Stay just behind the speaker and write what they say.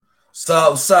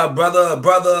What's up, brother?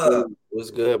 Brother.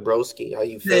 What's good, broski? How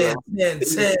you feeling? 10, 10,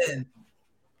 10.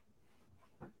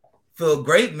 Feel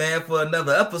great, man, for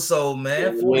another episode,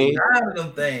 man. You know what I mean? 49 of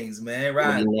them things, man.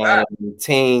 Right. 49 of them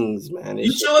tings, man. You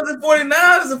This shit. sure it's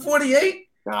 49? Is it 48?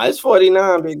 Nah, it's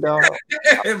 49, big dog.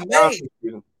 Man,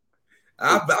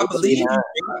 I believe you,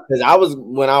 bro. Because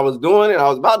when I was doing it, I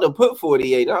was about to put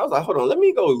 48. And I was like, hold on, let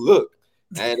me go look.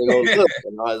 I had to go look.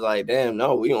 And I was like, damn,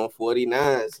 no, we on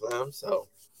 49, Slim. So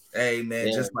Hey, man,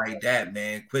 yeah. just like that,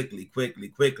 man. Quickly.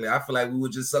 I feel like we were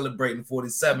just celebrating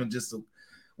 47 just a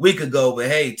week ago, but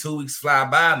hey, 2 weeks fly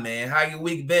by, man. How your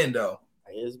week been, though?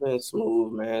 It's been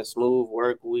smooth, man. Smooth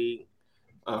work week.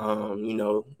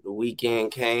 The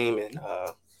weekend came and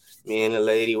me and the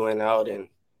lady went out and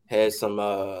had some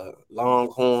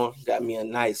longhorn, got me a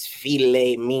nice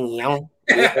filet mignon.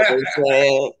 You know what I'm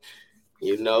saying?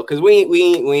 Because we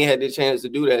ain't had the chance to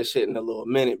do that shit in a little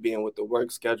minute, being with the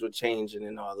work schedule changing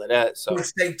and all of that. So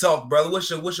Steak talk, brother. What's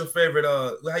your favorite?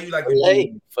 How you like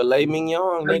to filet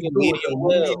mignon, nigga, medium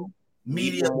well.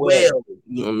 Medium well.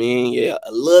 You know what I mean? Yeah,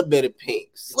 a little bit of pink,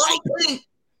 Slightly pink.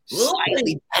 You know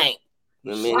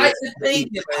what I mean? Slightly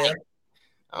pink, man.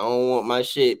 I don't want my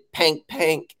shit pink.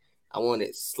 I want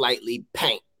it slightly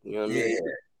pink. You know what I mean?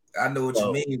 I know what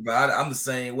you mean, but I'm the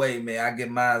same way, man. I get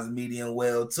mine medium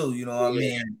well too. You know what I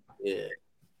mean? Yeah.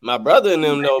 My brother and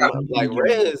them though, like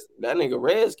Rez, that nigga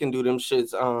Rez can do them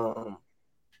shits.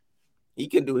 He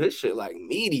can do his shit like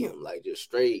medium, like just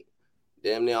straight.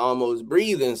 Damn near almost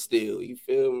breathing still. You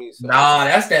feel me? So, nah,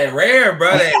 that's that rare, bro.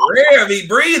 That rare be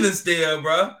breathing still,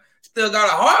 bro. Still got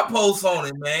a heart pulse on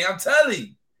it, man. I'm telling you.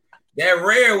 That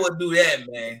rare would do that,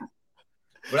 man.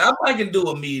 But I might can do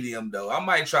a medium though. I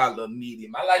might try a little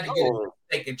medium. I like to get it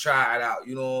steak and try it out.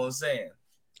 You know what I'm saying?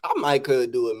 I might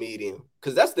could do a medium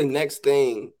because that's the next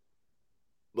thing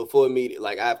before medium,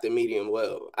 like after medium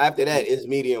well. After that is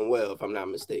medium well, if I'm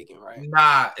not mistaken, right?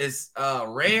 Nah, it's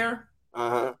rare.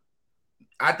 Uh-huh.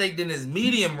 I think then it's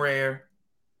medium rare.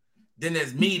 Then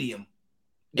it's medium.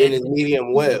 Then it's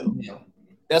medium well.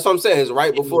 That's what I'm saying. It's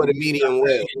right before the medium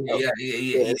well. Yeah.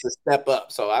 It's a step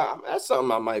up. So that's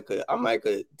something I might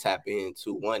could tap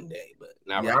into one day, but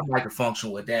not right. I might could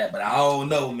function with that, but I don't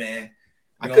know, man.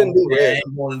 I couldn't do rare. I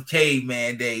ain't on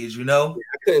caveman days, you know. Yeah,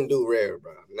 I couldn't do rare,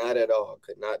 bro. Not at all.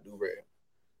 Could not do rare.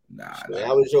 Nah.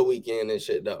 How was your weekend and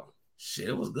shit though? Shit,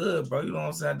 it was good, bro. You know what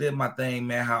I'm saying? I did my thing,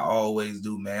 man. How I always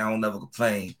do, man. I don't never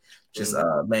complain. Just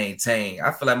maintain.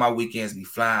 I feel like my weekends be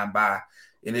flying by.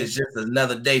 And it's just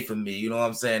another day for me. You know what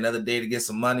I'm saying? Another day to get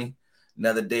some money.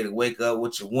 Another day to wake up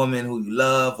with your woman who you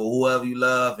love or whoever you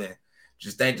love. And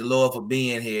just thank the Lord for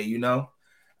being here, you know?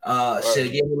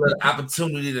 Shit, give me a little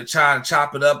opportunity to try and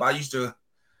chop it up.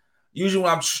 Usually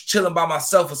when I'm chilling by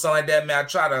myself or something like that, man, I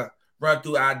try to run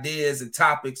through ideas and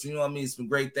topics. You know what I mean? Some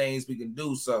great things we can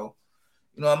do. So,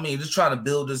 you know what I mean? Just trying to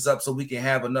build this up so we can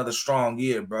have another strong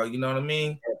year, bro. You know what I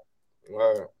mean?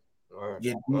 Right.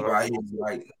 Get deep out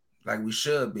here like we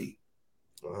should be.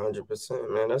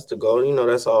 100%, man. That's the goal. You know,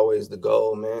 that's always the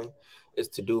goal, man, is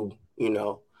to do,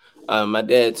 my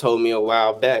dad told me a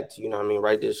while back to,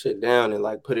 write this shit down and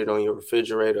like put it on your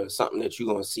refrigerator or something that you're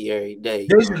going to see every day.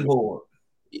 Vision board.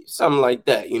 Something like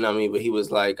that, you know what I mean? But he was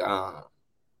like,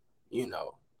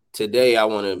 today I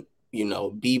want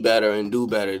to, be better and do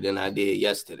better than I did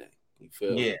yesterday. You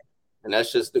feel me? And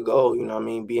that's just the goal, you know what I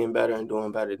mean? Being better and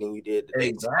doing better than you did today.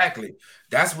 Exactly.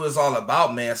 That's what it's all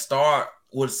about, man. Start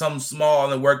with something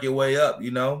small and work your way up,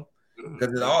 you know?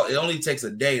 Because it only takes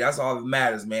a day. That's all that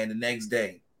matters, man. The next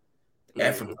day.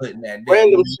 Effort putting that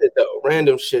day.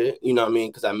 Random shit, you know what I mean?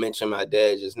 Because I mentioned my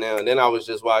dad just now. And then I was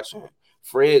just watching.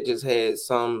 Fred just had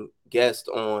some guest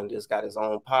on, just got his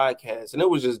own podcast. And it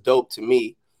was just dope to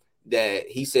me that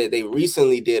he said they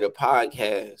recently did a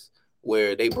podcast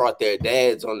where they brought their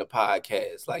dads on the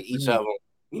podcast. Like each of them,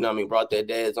 you know what I mean, brought their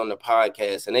dads on the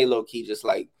podcast. And they low-key just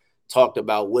like talked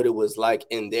about what it was like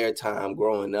in their time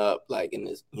growing up, like in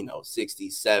this,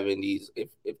 60s, 70s,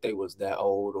 if they was that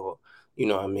old or, you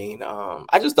know what I mean?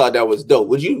 I just thought that was dope.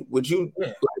 Would you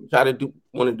like, try to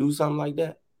want to do something like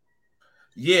that?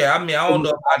 Yeah, I mean, I don't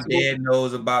know if my dad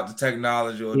knows about the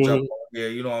technology or jump on here.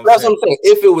 You know what I'm saying?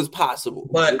 If it was possible.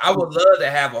 But I would love to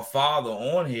have a father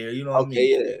on here. You know what I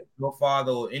mean? Yeah. Your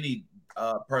father or any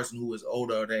person who is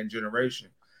older than generation.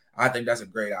 I think that's a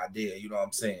great idea. You know what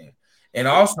I'm saying? And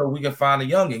also, we can find a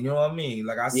youngin. You know what I mean?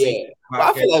 Like I see.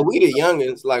 I feel like we the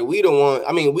youngins. Like we the one.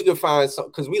 I mean, we can find some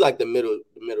because we like the middle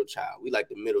child. We like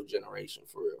the middle generation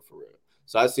for real.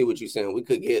 So I see what you're saying. We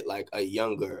could get like a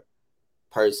younger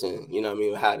person, you know what I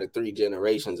mean, how the 3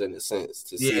 generations in a sense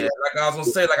to see. Yeah, like I was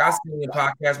gonna say, like I seen a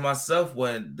podcast myself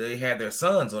when they had their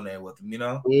sons on there with them,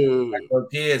 like their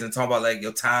kids, and talking about like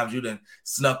your times you done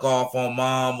snuck off on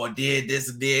mom or did this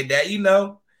and did that,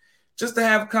 just to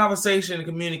have conversation and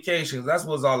communication. That's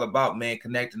what it's all about, man,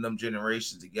 connecting them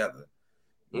generations together.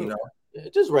 Yeah,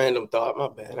 just random thought. My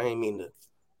bad. I ain't mean to.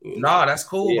 Nah, that's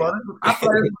cool, bro. I feel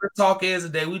like the talk is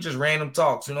today. We just random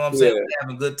talks. You know what I'm saying? We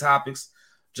having good topics.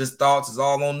 Just thoughts is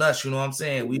all on us. You know what I'm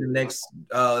saying? We the next,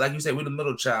 like you said, we the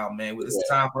middle child, man. It's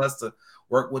time for us to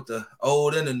work with the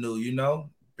old and the new.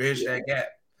 Bridge that gap.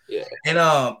 Yeah.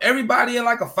 And everybody in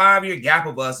like a 5-year gap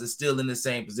of us is still in the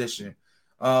same position.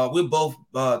 We're both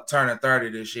turning 30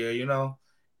 this year,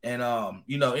 And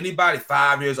anybody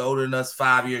 5 years older than us,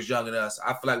 5 years younger than us,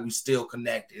 I feel like we still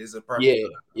connected. It's a perfect.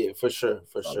 Yeah, for sure.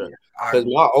 Because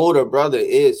my older brother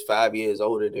is 5 years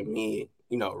older than me,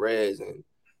 Rez, and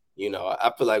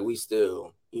I feel like we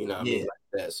still, like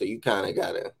that. So you kind of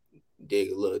gotta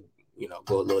dig a little,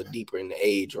 go a little deeper in the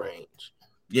age range.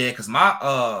 Yeah, because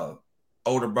my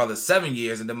older brother's 7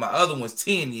 years, and then my other one's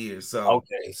 10 years. So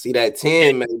okay, see that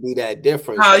 10 may be that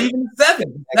difference. Even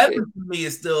 7 for me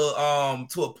is still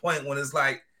to a point when it's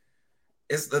like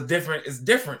it's different,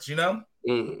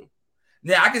 Mm-hmm.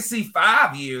 Yeah, I can see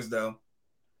 5 years though.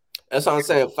 That's what I'm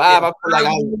saying. 5, I feel like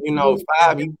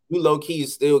 5, you low key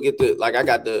still get I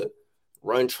got to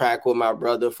run track with my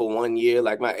brother for 1 year,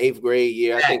 like my 8th grade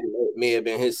year. I think it may have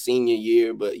been his senior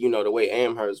year, but the way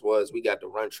Amherst was, we got to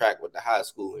run track with the high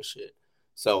school and shit.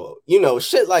 So,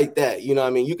 shit like that,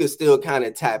 you could still kind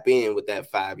of tap in with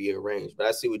that 5-year range. But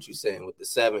I see what you're saying with the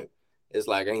 7. It's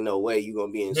like, ain't no way you're going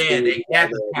to be in school. Yeah, they have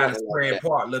to kind of spread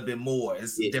apart a little bit more.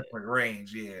 It's a different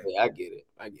range, Yeah, I get it.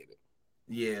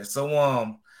 Yeah,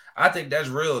 so I think that's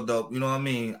real dope. You know what I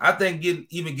mean? I think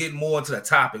getting more into the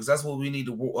topics. That's what we need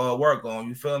to work on.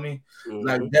 You feel me? Mm-hmm.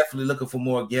 Like definitely looking for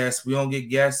more guests. We don't get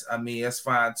guests. I mean, that's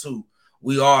fine too.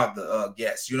 We are the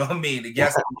guests. You know what I mean? The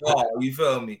guests we are. You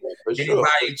feel me? Yeah,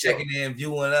 anybody checking in,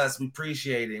 viewing us, we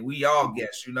appreciate it. We all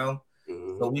guests.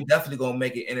 Mm-hmm. So we definitely gonna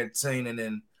make it entertaining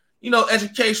and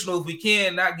educational if we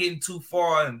can. Not getting too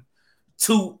far and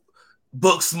too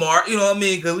book smart, you know what I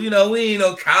mean? Because we ain't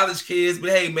no college kids, but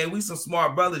hey, man, we some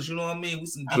smart brothers, you know what I mean?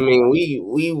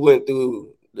 We went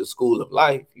through the school of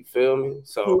life, you feel me?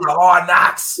 So hard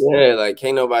knocks. Yeah, like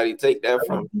can't nobody take that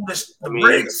from the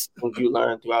bricks. What you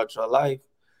learn throughout your life.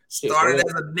 Started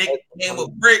as a nickname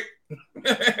of brick.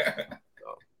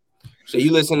 So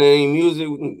you listen to any music?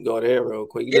 We can go there real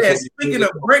quick. Speaking of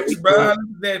bricks, bro,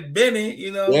 that Benny,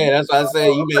 Yeah, that's what I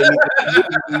say. You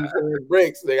made me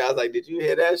bricks, nigga. I was like, did you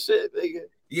hear that shit, nigga?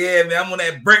 Yeah, man, I'm on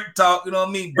that brick talk. You know what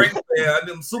I mean? Brick player. I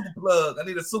need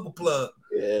a super plug.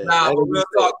 Yeah. Nah, but real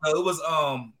talk though. It was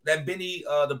that Benny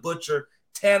the Butcher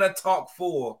Tana Talk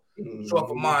 4, short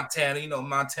for Montana.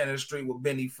 Montana Street where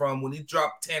Benny from. When he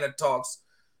dropped Tana Talks,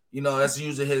 that's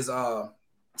usually his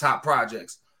top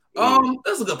projects. It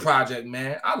was a good project,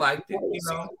 man. I liked it.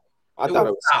 I thought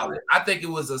it was solid. I think it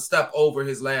was a step over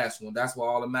his last one. That's what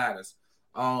all that matters.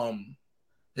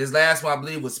 His last one, I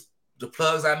believe, was The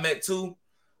Plugs I Met Too.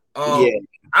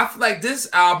 I feel like this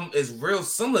album is real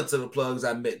similar to The Plugs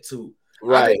I Met Too.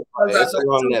 Right. It's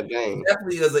along that vein.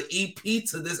 Definitely is an EP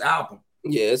to this album.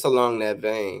 Yeah, it's along that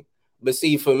vein. But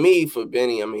see, for me, for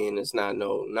Benny, I mean, it's not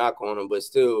no knock on him, but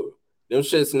still, them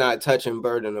shit's not touching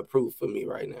Burden of Proof for me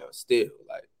right now. Still,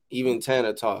 like, even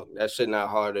Tana Talk, that shit not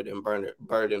harder than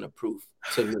Burden of Proof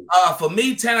to me. For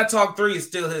me, Tana Talk 3 is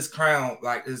still his crown,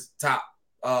 like his top,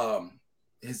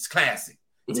 his classic.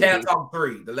 Tana Talk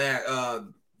 3, the last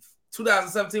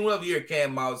 2017, whatever year it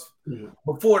came out,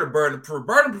 before the Burden of Proof.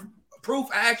 Burden of Proof,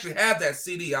 I actually have that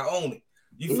CD. I own it.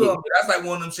 You feel me? That's like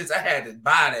one of them shits. I had to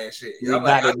buy that shit. You know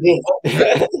what I mean?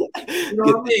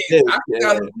 I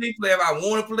got a CD player if I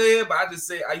want to play it, but I just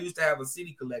say I used to have a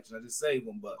CD collection. I just saved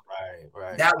them, but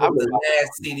right. That was the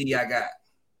last CD I got,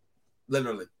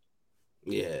 literally.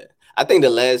 Yeah, I think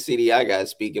the last CD I got,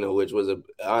 speaking of which,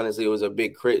 honestly, it was a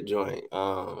Big Crit joint.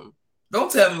 Don't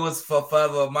tell me it was for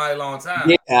Forever a Mighty Long Time.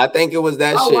 Yeah, I think it was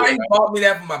that shit. My wife bought me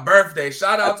that for my birthday.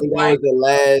 Shout out to that was the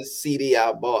last CD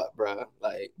I bought, bro.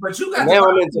 Like, but you got now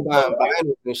I'm into buying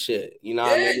vinyls and shit. You know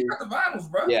what I mean? You got the vinyls,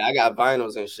 bro. Yeah, I got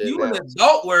vinyls and shit. You in the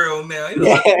adult world now. You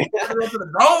know, to the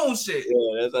grown shit.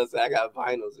 Yeah, that's what I said. I got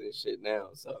vinyls and shit now,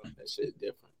 so that shit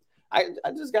different. I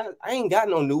ain't got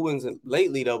no new ones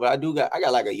lately though, but I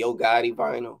got like a Yo Gotti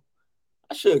vinyl.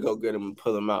 I should go get them and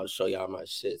pull them out and show y'all my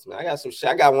shits, man. I got some shit.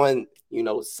 I got one,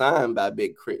 signed by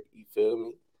Big Crit. You feel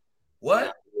me?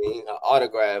 What? An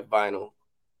autograph vinyl.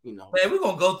 you know. Man, we're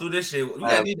gonna go through this shit. We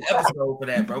gotta need an episode for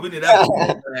that, bro. We need an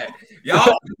episode for that.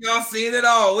 Y'all seen it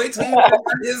all. Wait till you get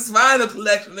his vinyl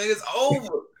collection, nigga. It's over.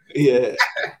 Yeah.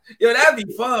 Yo, that'd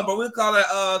be fun, but we'll call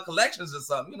it collections or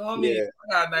something. You know what I mean? Yeah.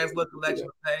 I got a nice little collection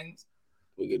of things.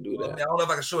 We could do that. I don't know if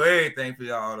I can show everything for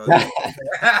y'all though.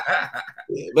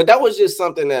 Yeah, but that was just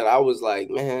something that I was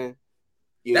like, man,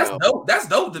 that's dope. That's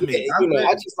dope to me. Yeah,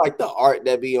 I just like the art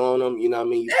that be on them. You know what I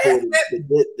mean?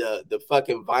 The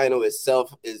fucking vinyl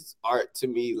itself is art to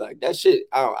me. Like that shit,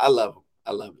 I love them.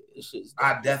 I love it. It's just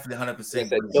I definitely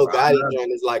 100%. Yo Gotti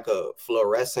joint is like a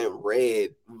fluorescent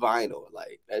red vinyl.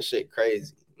 Like that shit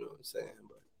crazy. You know what I'm saying?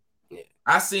 But yeah,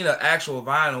 I seen an actual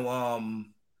vinyl.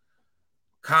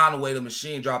 Conway the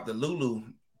Machine dropped the Lulu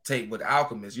tape with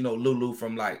Alchemist. You know Lulu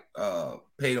from like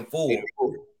Paid in Full.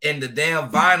 And the damn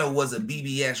vinyl was a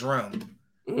BBS rum.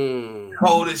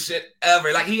 Coldest shit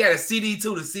ever. Like he had a CD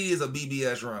too. The CD is a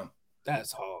BBS rum.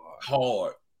 That's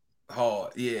hard.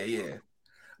 Hard. Yeah.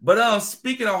 But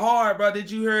speaking of hard, bro, did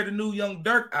you hear the new Young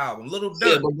Durk album, Little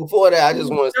Durk? Yeah, but before that, I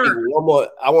just want to speak one more.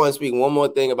 I want to speak one more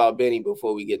thing about Benny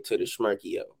before we get to the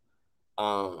Schmirky.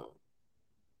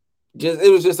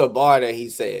 It was just a bar that he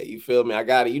said. You feel me? I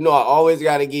always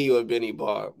gotta give you a Benny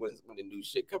bar when the new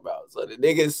shit come out. So the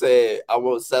nigga said, "I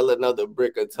won't sell another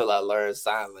brick until I learn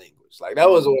sign language." Like that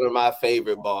was one of my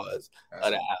favorite bars of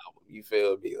the album. You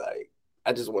feel me? Like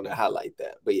I just want to highlight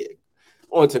that. But yeah,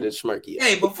 on to the Schmirky.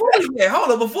 Hey, before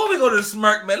we go to the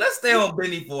Smirk, man, let's stay on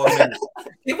Benny for a minute.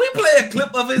 Can we play a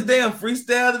clip of his damn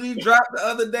freestyle that he dropped the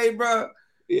other day, bro?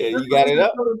 Yeah, you got it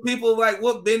up. People like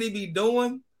what Benny be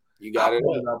doing. You got it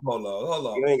up. Hold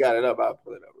on. You ain't got it up. I'll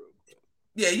pull it up real quick.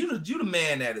 Yeah, you the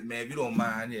man at it, man. If you don't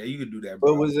mind, yeah, you can do that,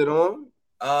 bro. What was it on?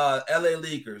 LA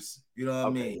Leakers. You know what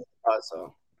I mean?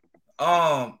 So.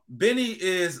 Benny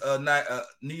is a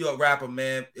New York rapper,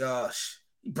 man.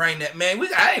 Bring that, man.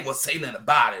 I ain't gonna say nothing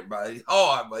about it, bro. He's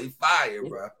hard, but he's fire,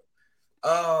 bro.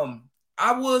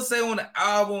 I would say on the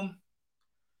album,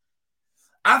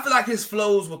 I feel like his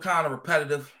flows were kind of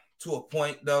repetitive to a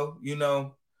point, though. You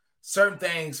know. Certain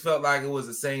things felt like it was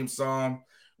the same song,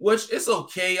 which it's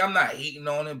okay. I'm not hating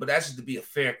on it, but that's just to be a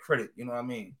fair critic. You know what I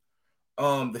mean?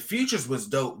 The features was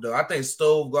dope, though. I think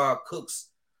Stove God Cooks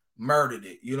murdered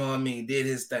it. You know what I mean? Did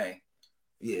his thing.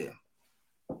 Yeah.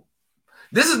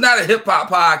 This is not a hip-hop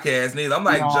podcast, neither. I'm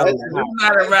like, joking. This is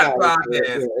not a rap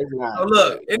podcast. So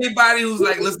look, anybody who's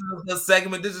like listening to this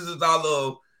segment, this is just our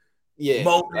little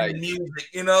moment in music,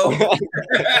 you know?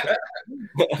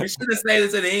 We should have said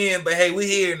it to the end, but hey, we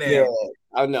here now. Yeah,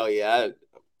 I know,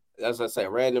 that's what I say,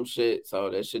 random shit, so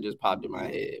that shit just popped in my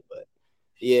head. But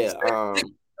yeah,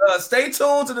 stay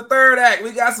tuned to the third act.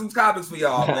 We got some topics for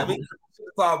y'all, man. We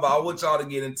talk about. I want y'all to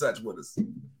get in touch with us.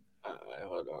 All right,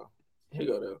 hold on. Here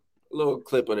go the little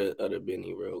clip of the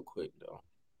Benny real quick though.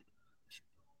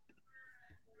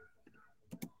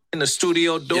 In the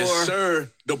studio door. Yes,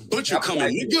 sir. The butcher coming,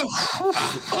 nigga.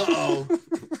 Uh-oh.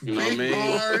 You know what I mean?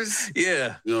 Bars.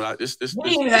 Yeah. You know, this.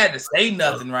 He ain't had to say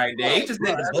nothing right there. He just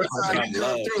did the butcher.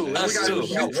 through. That's We got true. a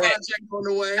new project on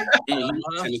the way.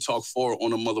 And to talk forward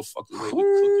on the motherfucking way.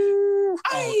 Oh,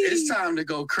 it's time to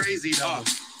go crazy, though.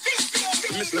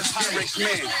 Mr. Pyrex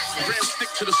man, ram stick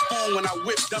to the spoon when I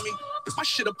whip, dummy. I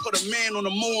should have put a man on the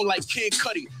moon like Kid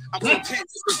Cudi. I'm content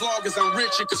just as long as I'm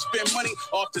rich and can spend money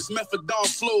off this methadone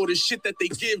flow, the shit that they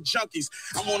give junkies.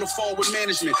 I'm on the phone with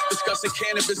management, discussing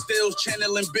cannabis deals,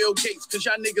 channeling Bill Gates. Cause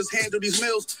y'all niggas handle these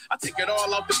mills. I take it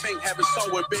all out the bank, have it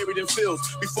somewhere buried in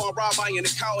fields. Before I rob, I ain't an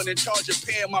accountant in charge of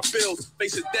paying my bills.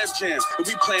 Face a Def Jam, and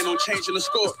we plan on changing the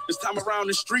score. This time around,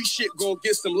 the street shit gonna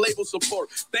get some label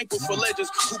support. Thankful for legends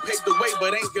who paved the way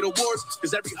but ain't get awards.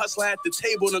 Cause every hustler at the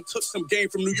table done took some game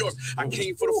from New York. I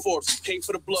came for the Forbes, came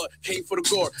for the blood, came for the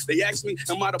gore. They asked me,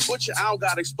 am I the butcher? I don't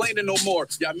gotta explain it no more.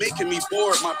 Y'all making me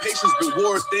bored. My patience been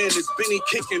wore thin. It's Benny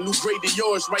kicking new grade to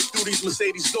yours right through these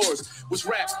Mercedes doors. Was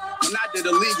rap when I did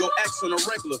illegal acts on a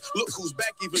regular. Look who's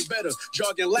back even better.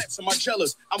 Jogging laps in my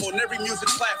jealous. I'm on every music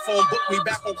platform. Book me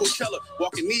back on Coachella.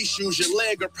 Walking these shoes, your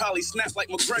leg will probably snap like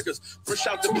McGregor's. Fresh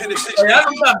out the penitentiary. Hey, that's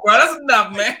enough, bro. That's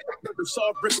enough, man.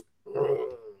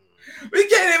 We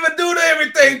can't even do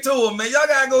everything to him, man. Y'all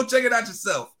gotta go check it out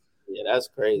yourself. Yeah, that's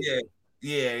crazy.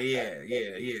 Yeah.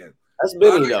 That's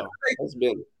Benny though. That's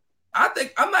Benny. I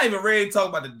think I'm not even ready to talk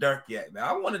about the Durk yet, man.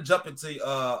 I want to jump into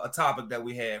a topic that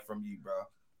we had from you, bro.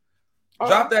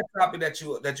 Drop that topic that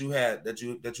you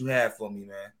had for me,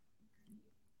 man.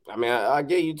 I mean, I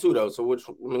get you too though. So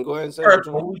go ahead and say first,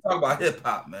 when we talk about hip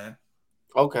hop, man.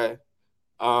 Okay.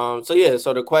 So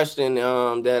the question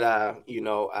that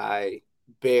I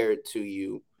bared to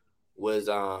you was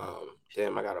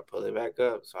damn, I gotta pull it back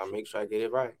up so I make sure I get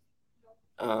it right.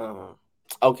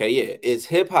 Okay, yeah. Is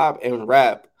hip hop and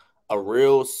rap a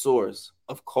real source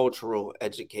of cultural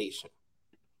education?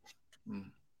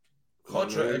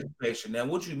 Cultural education. Now,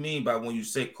 what you mean by when you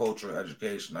say cultural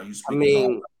education? Are you I speaking on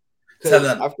mean, telling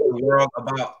because I the feel world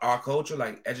about our culture,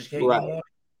 like educating them right, on it?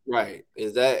 right.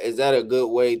 Is that a good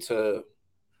way to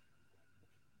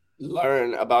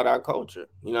learn about our culture?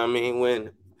 You know what I mean?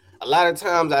 When a lot of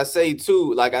times I say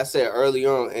too, like I said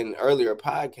earlier on in earlier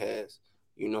podcasts,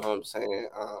 you know what I'm saying?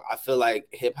 I feel like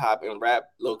hip hop and rap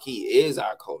low key is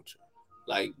our culture.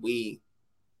 Like we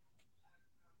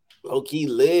low key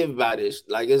live by this.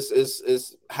 Like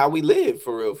it's how we live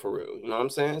for real, for real. You know what I'm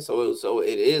saying? So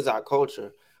it is our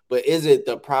culture, but is it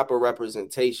the proper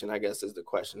representation? I guess is the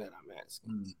question that I'm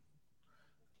asking.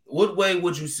 What way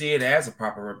would you see it as a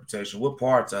proper reputation? What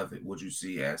parts of it would you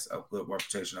see as a good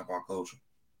reputation of our culture?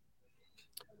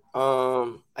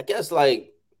 I guess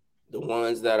like the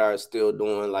ones that are still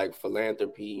doing like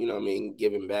philanthropy, you know what I mean,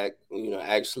 giving back, you know,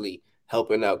 actually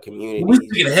helping out We communities.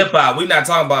 speaking of hip hop. We're not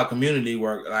talking about community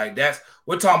work. Like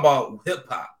we're talking about hip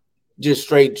hop. Just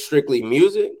strictly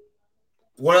music.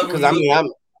 Whatever Because you I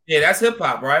mean, yeah, that's hip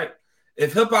hop, right?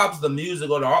 If hip hop's the music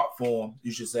or the art form,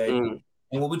 you should say. And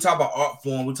when we talk about art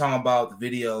form, we're talking about the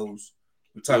videos.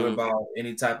 We're talking about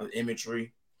any type of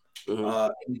imagery,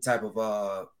 any type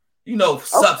of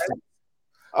substance.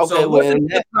 Okay, so what is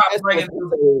hip hop bringing?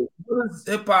 What is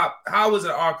hip hop? How is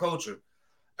it our culture?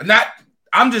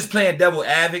 I'm just playing devil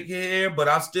advocate here, but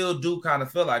I still do kind of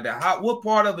feel like that. What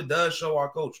part of it does show our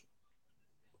culture?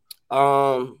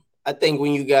 I think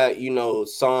when you got, you know,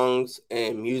 songs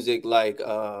and music like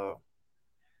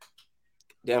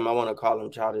damn, I want to call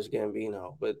him Childish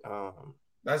Gambino, but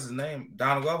that's his name,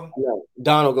 Donald Glover. No,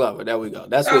 Donald Glover. There we go.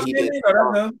 That's what he did.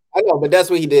 I know, but that's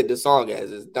what he did the song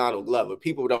as is Donald Glover.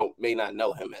 People may not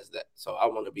know him as that, so I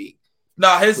want to be.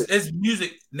 No, his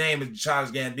music name is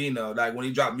Childish Gambino. Like when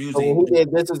he dropped music, when he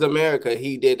did "This Is America,"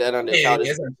 he did that under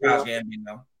Childish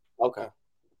Gambino. Okay.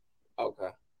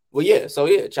 Well, yeah. So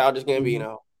yeah, Childish Gambino.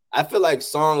 Mm-hmm. I feel like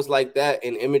songs like that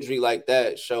and imagery like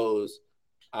that shows,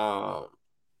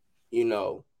 you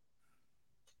know,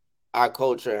 our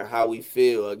culture and how we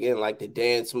feel. Again, like the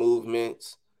dance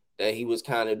movements that he was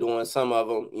kind of doing, some of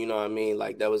them, you know what I mean?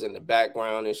 Like that was in the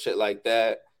background and shit like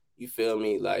that. You feel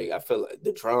me? Like I feel like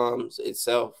the drums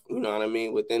itself, you know what I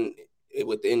mean? Within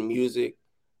music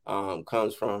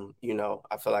comes from, you know,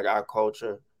 I feel like our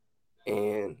culture.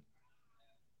 And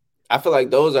I feel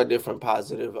like those are different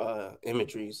positive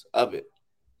imageries of it.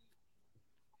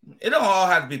 It don't all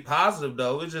have to be positive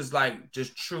though. It's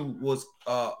just true was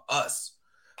us.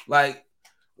 Like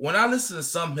when I listen to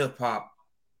some hip hop,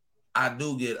 I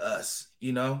do get us,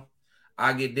 you know.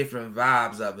 I get different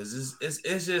vibes of it.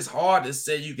 It's just hard to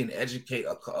say you can educate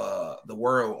the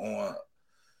world on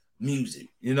music,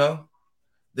 you know.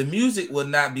 The music would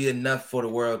not be enough for the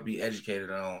world to be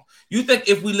educated on. You think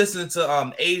if we listen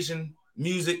to Asian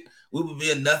music, we would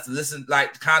be enough to listen,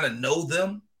 like kind of know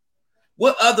them?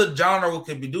 What other genre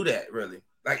could we do that really?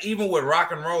 Like even with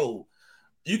rock and roll,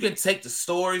 you can take the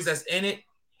stories that's in it,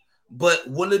 but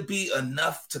will it be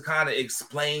enough to kind of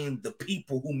explain the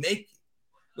people who make it?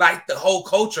 Like the whole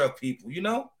culture of people, you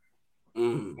know?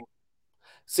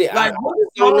 See, like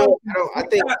I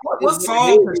think what is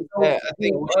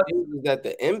that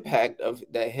the impact of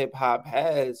that hip hop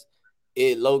has,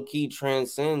 it low key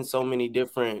transcends so many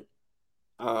different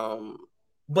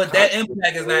but that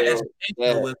impact is not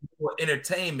educational, it's more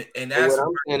entertainment. And that's what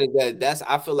I'm saying is that's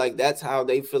I feel like that's how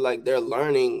they feel like they're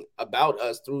learning about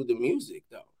us through the music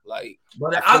though. Like,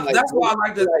 but that's why I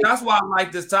like this. That's why I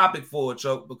like this topic for it,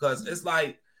 Choke, because it's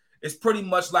like it's pretty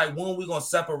much like when we're gonna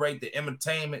separate the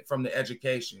entertainment from the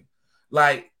education.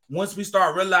 Like once we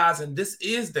start realizing this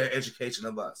is their education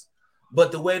of us,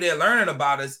 but the way they're learning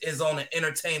about us is on an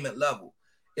entertainment level.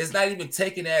 It's not even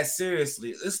taken as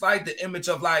seriously. It's like the image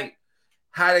of like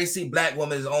how they see black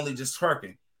women is only just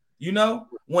twerking, you know,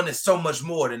 when it's so much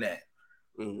more than that.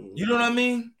 You know what I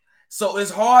mean? So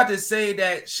it's hard to say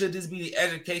that should this be the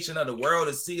education of the world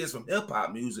to see us from hip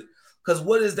hop music? Because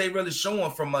what is they really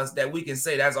showing from us that we can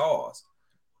say that's ours?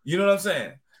 You know what I'm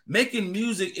saying? Making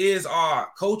music is our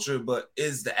culture, but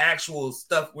is the actual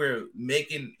stuff we're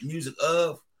making music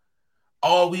of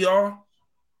all we are?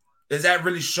 Is that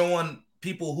really showing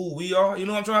people who we are? You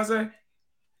know what I'm trying to say?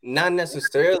 Not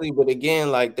necessarily, but again,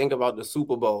 like think about the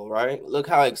Super Bowl, right? Look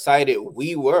how excited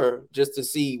we were just to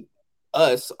see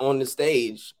us on the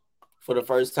stage for the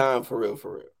first time, for real.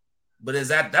 But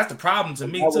that's the problem to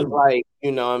me too. Like,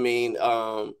 you know what I mean?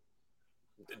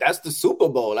 that's the Super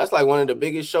Bowl. That's like one of the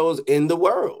biggest shows in the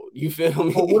world. You feel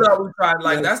me? But what are we trying?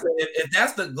 Like that's if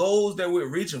that's the goals that we're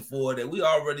reaching for, that we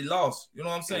already lost. You know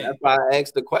what I'm saying? That's why I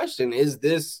asked the question: is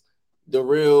this the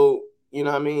real? You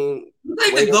know what I mean? You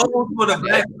think the goal for the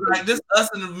black, like this, us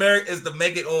in America, is to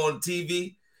make it on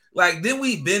TV? Like, then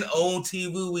we been on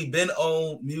TV, we been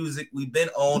on music, we been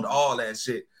on all that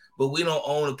shit, but we don't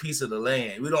own a piece of the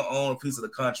land. We don't own a piece of the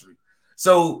country.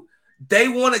 So they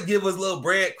want to give us little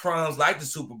breadcrumbs like the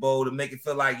Super Bowl to make it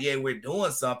feel like, yeah, we're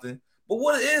doing something. But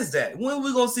what is that? When are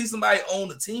we gonna see somebody own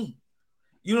the team?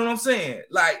 You know what I'm saying?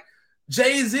 Like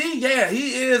Jay-Z, yeah,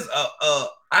 he is a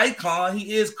icon.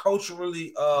 He is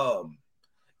culturally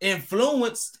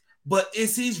influenced, but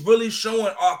is he's really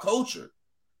showing our culture?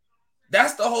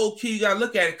 That's the whole key. You gotta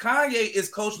look at it. Kanye is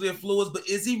culturally influenced, but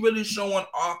is he really showing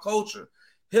our culture?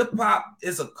 Hip hop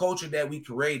is a culture that we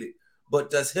created, but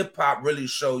does hip hop really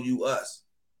show you us?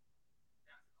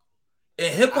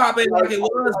 And hip hop ain't like it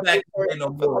was back then no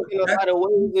more. In a lot of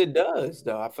ways, it does,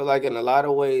 though. I feel like in a lot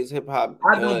of ways, hip hop.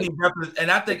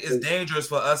 And I think it's dangerous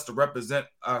for us to represent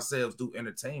ourselves through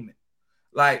entertainment.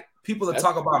 Like people that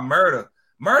talk about murder.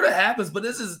 Murder happens, but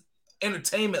this is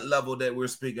entertainment level that we're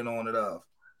speaking on it of.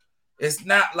 It's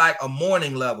not like a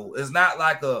mourning level. It's not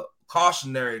like a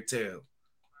cautionary tale.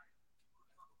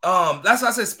 That's why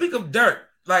I said, speak of Dirk.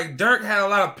 Like Dirk had a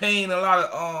lot of pain, a lot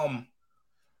of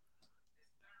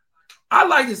I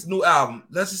like his new album.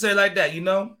 Let's just say it like that, you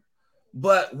know.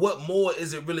 But what more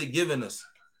is it really giving us?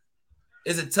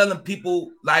 Is it telling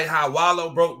people like how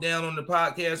Wallow broke down on the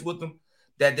podcast with them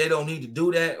that they don't need to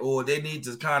do that or they need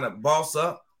to kind of boss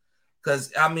up?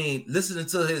 Because I mean, listening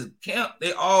to his camp,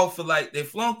 they all feel like they're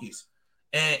flunkies.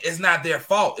 And it's not their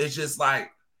fault. It's just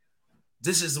like,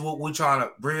 this is what we're trying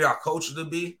to bring our culture to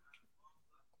be.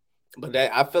 But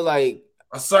that I feel like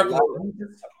a circle.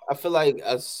 I feel like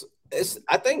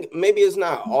I think maybe it's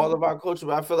not all of our culture,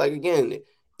 but I feel like again,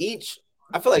 each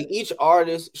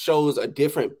artist shows a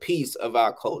different piece of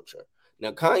our culture.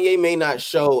 Now, Kanye may not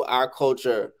show our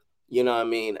culture, you know what I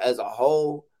mean, as a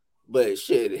whole, but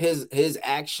shit, his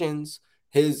actions,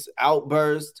 his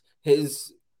outburst,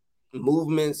 his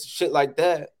movements, shit like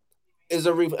that is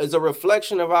a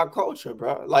reflection of our culture,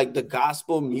 bro. Like the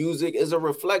gospel music is a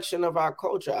reflection of our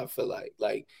culture. I feel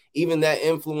like even that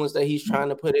influence that he's trying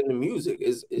to put in the music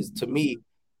is to me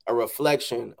a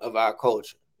reflection of our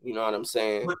culture. You know what I'm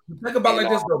saying? But think about it like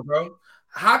this though, bro.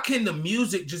 How can the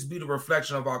music just be the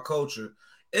reflection of our culture?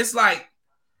 It's like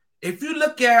if you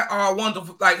look at our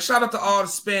wonderful, like shout out to all the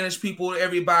Spanish people,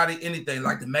 everybody, anything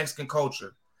like the Mexican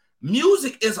culture.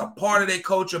 Music is a part of their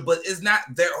culture, but it's not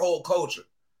their whole culture.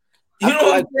 You know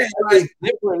what I'm saying? Like, it's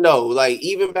different though. Like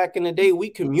even back in the day, we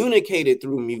communicated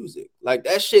through music. Like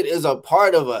that shit is a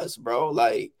part of us, bro.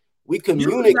 Like we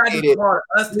communicated.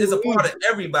 It's a part of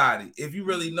everybody. If you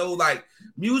really know, like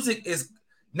music is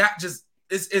not just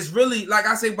it's really like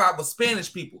I say about the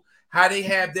Spanish people, how they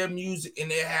have their music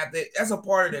and they have that. That's a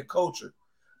part of their culture,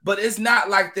 but it's not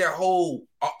like their whole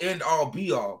end all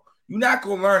be all. You're not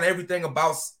gonna learn everything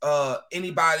about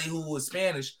anybody who is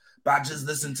Spanish by just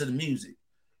listening to the music.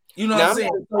 You know what I'm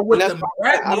saying? So with the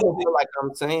rap music, I feel like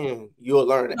I'm saying you'll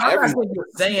learn everything. I'm not saying you're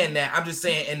saying that. I'm just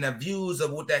saying in the views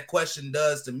of what that question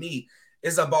does to me,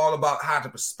 it's all about how the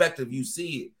perspective you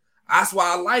see it. That's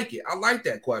why I like it. I like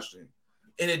that question.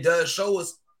 And it does show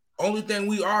us only thing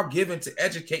we are given to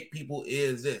educate people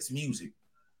is this music.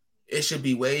 It should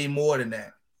be way more than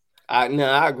that. I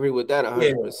agree with that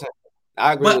 100%.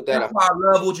 I agree with that. That's why I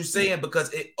love what you're saying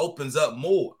because it opens up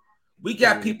more. We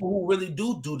got people who really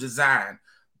do design.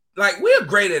 Like we're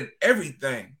great at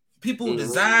everything. People who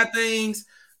design things,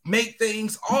 make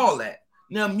things, all that.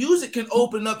 Now, music can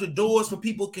open up the doors for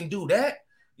people who can do that.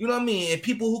 You know what I mean? And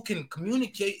people who can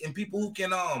communicate and people who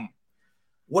can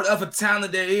whatever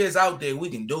talent there is out there, we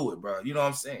can do it, bro. You know what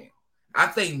I'm saying? I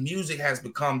think music has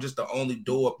become just the only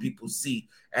door people see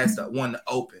as the one to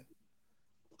open.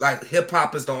 Like hip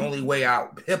hop is the only way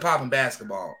out. Hip hop and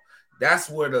basketball. That's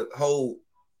where the whole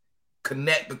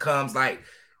connect becomes like,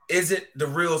 is it the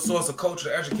real source of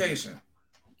culture education?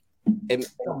 And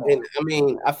I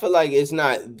mean, I feel like it's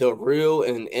not the real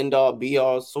and end all be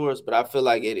all source, but I feel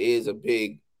like it is a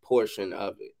big portion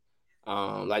of it.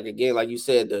 Like again, like you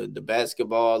said, the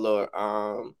basketball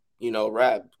or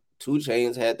rap. 2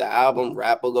 Chainz had the album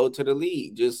 "Rap Will Go to the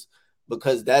League" just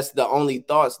because that's the only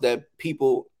thoughts that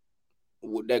people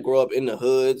that grow up in the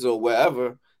hoods or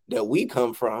wherever that we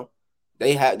come from.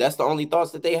 That's the only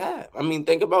thoughts that they have. I mean,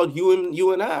 think about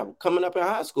you and I coming up in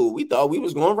high school. We thought we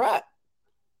was going to rap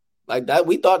like that.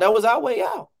 We thought that was our way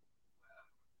out.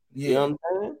 Yeah. You know what I'm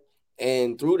saying?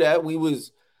 And through that, we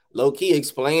was low key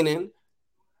explaining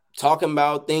talking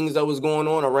about things that was going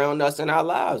on around us in our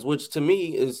lives, which to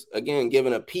me is, again,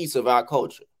 giving a piece of our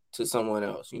culture to someone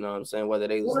else. You know what I'm saying? Whether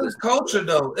they what is culture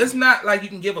though? It's not like you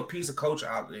can give a piece of culture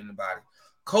out to anybody.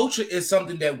 Culture is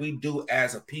something that we do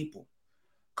as a people.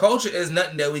 Culture is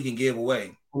nothing that we can give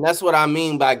away. And that's what I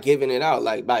mean by giving it out,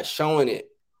 like by showing it.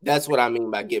 That's what I mean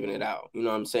by giving it out. You know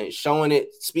what I'm saying? Showing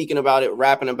it, speaking about it,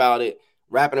 rapping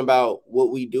about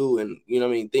what we do, and you know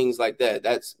what I mean, things like that.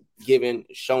 That's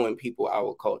showing people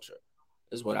our culture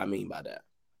is what I mean by that.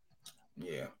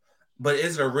 Yeah. But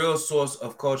is it a real source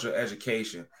of cultural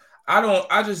education?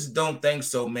 I just don't think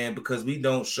so, man, because we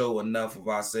don't show enough of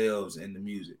ourselves in the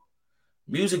music.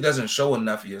 Music doesn't show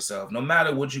enough of yourself. No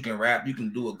matter what you can rap, you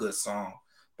can do a good song,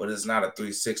 but it's not a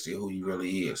 360 of who you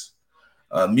really is.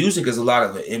 Music is a lot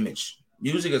of an image.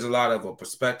 Music is a lot of a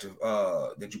perspective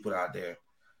that you put out there.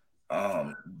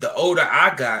 The older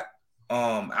I got,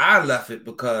 I left it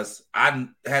because I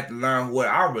had to learn what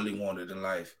I really wanted in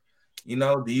life. You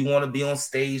know, do you want to be on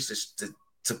stage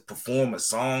to perform a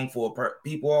song for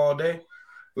people all day?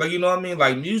 Like, you know what I mean?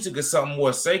 Like, music is something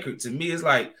more sacred to me. It's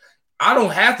like, I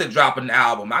don't have to drop an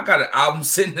album. I got an album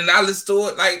sitting and I listen to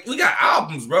it. Like, we got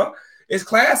albums, bro. It's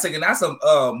classic, and that's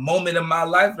a moment in my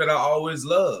life that I always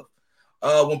love.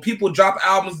 When people drop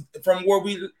albums from where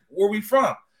we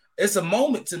from, it's a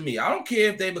moment to me. I don't care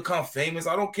if they become famous.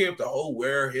 I don't care if the whole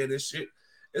world hear this shit.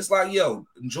 It's like, yo,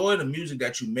 enjoy the music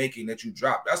that you're making, that you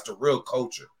drop. That's the real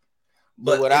culture.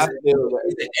 But what I feel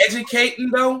is it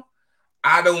educating though?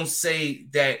 I don't say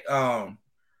that.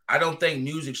 I don't think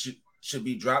music should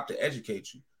be dropped to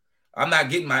educate you. I'm not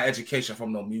getting my education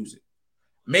from no music.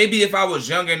 Maybe if I was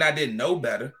younger and I didn't know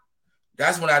better,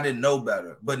 that's when I didn't know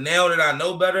better. But now that I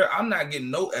know better, I'm not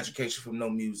getting no education from no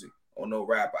music or no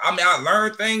rapper. I mean, I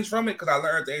learned things from it because I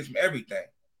learned things from everything.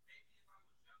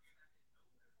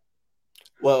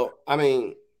 Well, I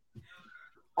mean,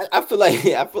 I feel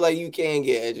like you can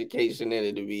get education in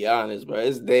it, to be honest, bro.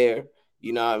 It's there.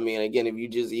 You know what I mean? Again, if you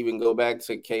just even go back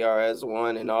to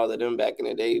KRS-One and all of them back in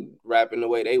the day, rapping the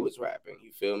way they was rapping,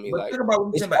 you feel me? But like,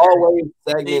 it's always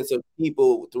segments of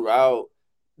people throughout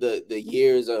the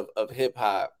years of hip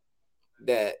hop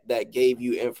that gave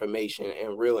you information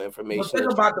and real information. But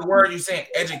think about the word you're saying,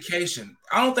 education.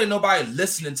 I don't think nobody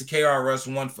listening to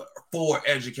KRS-One for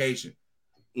education.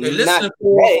 They listen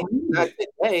not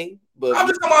today, but I'm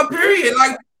just talking about period.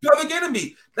 Like Public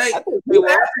Enemy, like you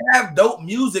have to have dope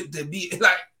music to be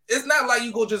like. It's not like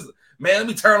you go just, man, let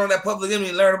me turn on that Public Enemy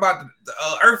and learn about the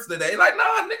Earth today. Like,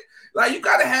 nah, nigga, like you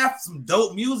gotta have some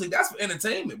dope music. That's for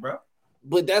entertainment, bro.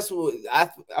 But that's what I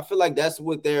feel like. That's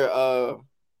what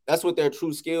their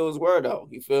true skills were, though.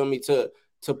 You feel me? To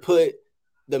put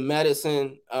the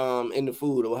medicine in the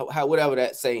food, or whatever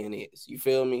that saying is. You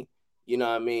feel me? You know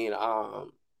what I mean?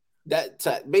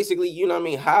 Basically, you know what I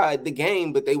mean, hide the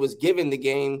game, but they was giving the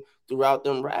game throughout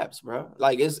them raps, bro.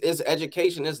 Like it's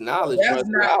education, it's knowledge, bro.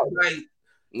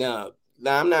 No,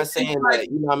 I'm not saying that,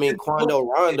 you know what I mean, Quando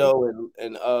Rondo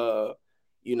and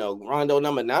you know, Rondo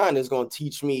number 9 is gonna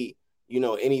teach me, you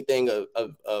know, anything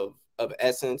of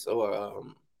essence or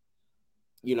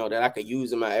you know, that I could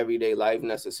use in my everyday life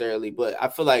necessarily. But I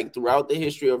feel like throughout the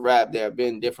history of rap, there have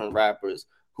been different rappers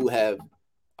who have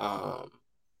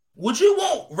would you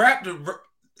want rap to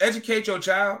educate your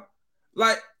child?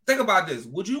 Like, think about this.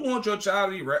 Would you want your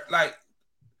child to be like,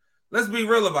 let's be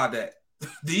real about that.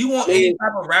 Do you want any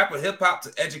type of rap or hip hop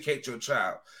to educate your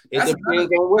child? It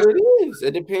depends on what it is.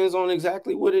 It depends on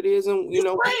exactly what it is. And, you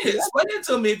know, explain it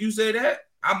to me if you say that.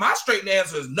 My straight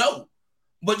answer is no.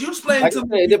 But you explain it to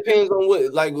me. It depends on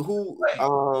what, like, who,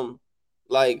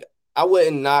 like, I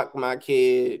wouldn't knock my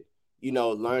kid, you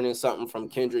know, learning something from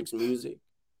Kendrick's music.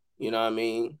 You know what I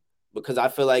mean? Because I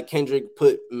feel like Kendrick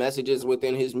put messages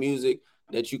within his music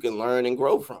that you can learn and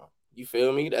grow from. You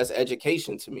feel me? That's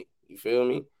education to me. You feel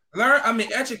me?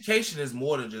 Education is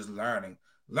more than just learning.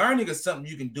 Learning is something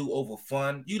you can do over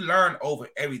fun. You learn over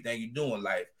everything you do in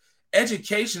life.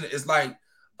 Education is like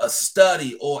a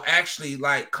study or actually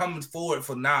like coming forward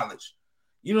for knowledge.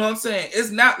 You know what I'm saying?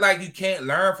 It's not like you can't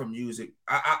learn from music.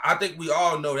 I think we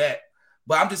all know that.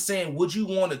 But I'm just saying, would you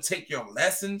want to take your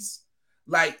lessons,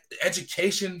 like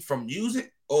education, from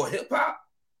music or hip hop?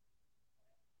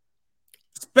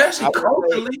 Especially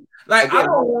culturally. Like, again,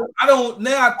 I don't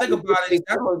now I think about it.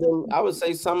 I would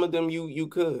say some of them you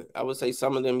could. I would say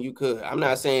some of them you could. I'm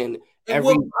not saying the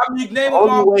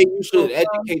only way you should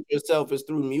educate yourself is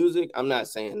through music. I'm not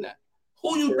saying that.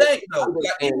 Who you think though?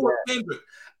 Like, even with Kendrick,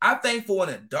 I think for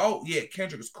an adult, yeah,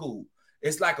 Kendrick is cool.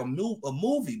 It's like a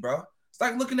movie, bro. It's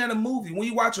like looking at a movie. When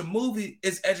you watch a movie,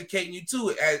 it's educating you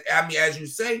too. As you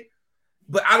say,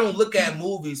 but I don't look at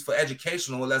movies for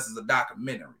educational unless it's a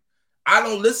documentary. I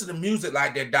don't listen to music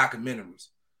like they're documentaries.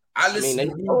 I mean, they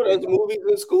to show those movies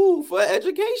in school for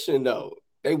education, though.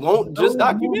 They won't just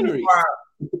documentaries.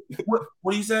 What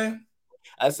are you saying?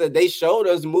 I said they showed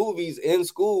us movies in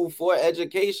school for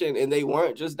education, and they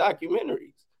weren't just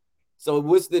documentaries. So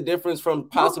what's the difference from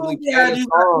possibly playing a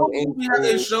song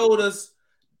and showed us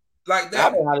like that?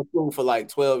 I've been out of school for like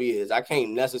 12 years. I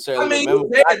can't necessarily remember.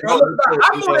 I know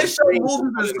they show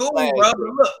movies in school, bro.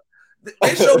 Look,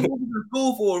 they show movies in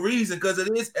school for a reason because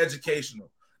it is educational.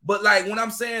 But like when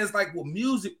I'm saying it's like with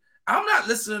music, I'm not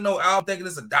listening to no album thinking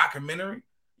it's a documentary.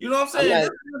 You know what I'm saying?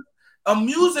 A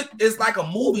music is like a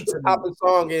movie to me. Pop a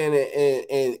song in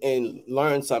and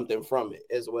learn something from it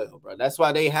as well, bro. That's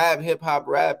why they have hip hop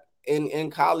rap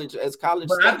in college as college.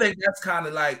 But I think that's kind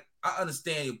of like, I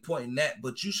understand your point in that,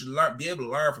 but you should be able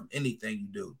to learn from anything you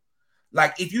do.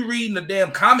 Like if you're reading a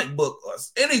damn comic book or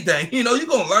anything, you know, you're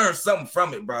gonna learn something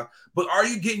from it, bro. But are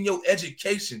you getting your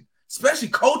education, especially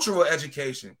cultural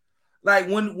education? Like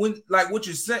when like what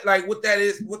you said, like what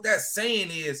that's saying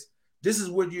is this is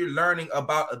what you're learning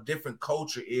about a different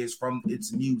culture is from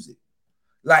its music.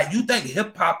 Like you think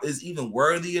hip hop is even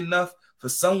worthy enough for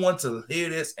someone to hear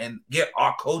this and get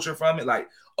our culture from it? Like,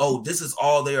 oh, this is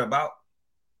all they're about.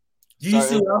 Do you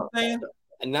see what I'm saying?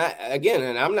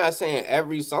 And I'm not saying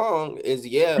every song is,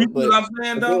 but what I'm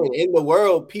saying, though? In the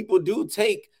world, people do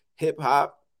take hip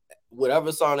hop,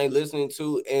 whatever song they listening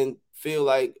to, and feel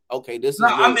like, okay, this is.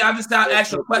 I mean, I just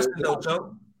asked you a question, though,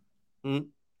 Joe.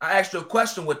 I asked you a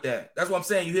question with that. That's what I'm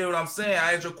saying. You hear what I'm saying?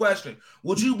 I asked you a question.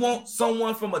 Would you want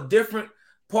someone from a different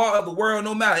part of the world,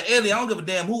 no matter alien? I don't give a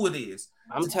damn who it is.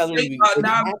 I'm telling you.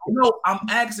 I'm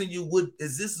asking you,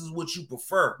 this is what you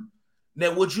prefer?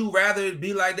 Now, would you rather it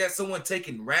be like that, someone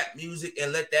taking rap music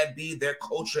and let that be their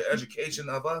culture education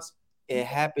of us? It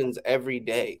happens every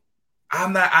day.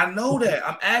 I know that.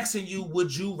 I'm asking you,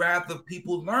 would you rather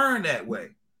people learn that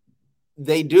way?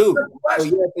 They do. So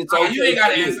yes, it's okay. You ain't got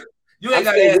to answer. You ain't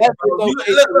got to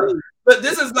answer. But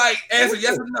this is like answer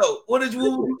yes or no. What did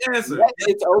you answer? Yes,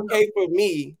 it's okay for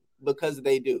me because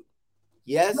they do.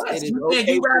 Yes, it is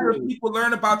okay. You rather people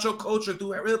learn about your culture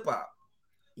through hip hop.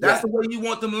 That's the way you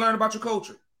want them to learn about your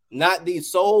culture. Not the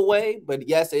sole way, but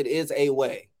yes, it is a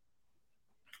way.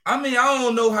 I mean, I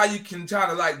don't know how you can try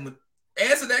to like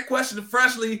answer that question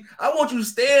freshly. I want you to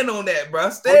stand on that, bro.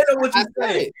 Stand on what you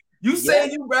say. You say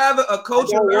you rather a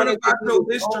culture learn about your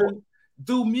history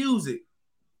through music.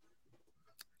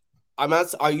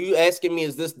 Are you asking me,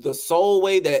 is this the sole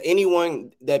way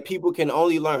that people can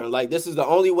only learn? Like, this is the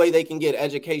only way they can get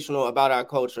educational about our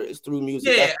culture is through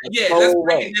music. Let's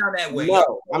break it down that way.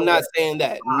 No, I'm not saying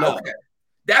that. No. Okay.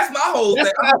 That's my whole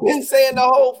thing. I've been saying the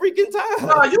whole freaking time.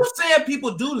 No, you're saying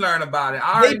people do learn about it.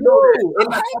 I already know that. I'm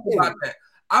not talking about that.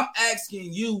 I'm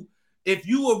asking you if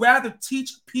you would rather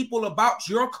teach people about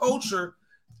your culture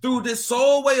through this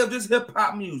sole way of this hip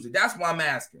hop music. That's what I'm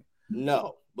asking.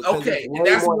 No. Okay, and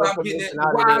that's what I'm getting at.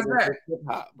 Why is that? Hip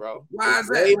hop, bro. Why is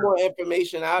that? Way more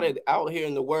information out here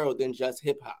in the world than just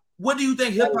hip hop. What do you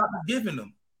think hip hop is giving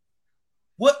them?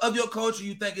 What of your culture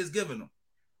you think is giving them?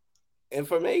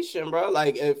 Information, bro.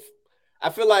 Like if I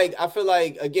feel like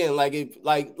again, like if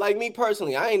like me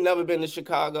personally, I ain't never been to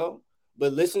Chicago,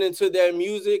 but listening to their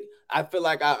music, I feel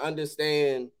like I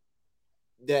understand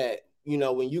that, you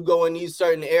know, when you go in these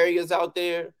certain areas out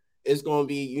there, it's gonna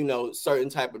be, you know, certain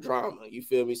type of drama. You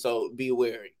feel me? So be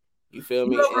wary. You feel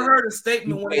me? You ever heard a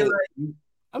statement when they like?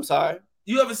 I'm sorry.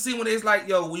 You ever see when it's like,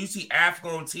 yo, when you see Africa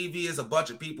on TV, it's a bunch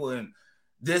of people and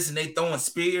this and they throwing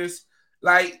spears.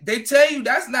 Like they tell you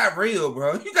that's not real,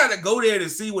 bro. You gotta go there to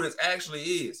see what it actually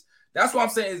is. That's why I'm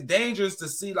saying it's dangerous to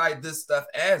see like this stuff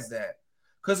as that,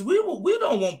 because we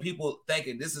don't want people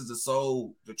thinking this is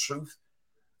the truth.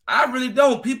 I really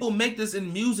don't. People make this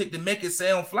in music to make it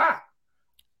sound fly.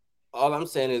 All I'm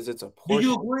saying is it's a portion. Do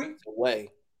you agree? It's a way.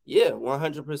 Yeah,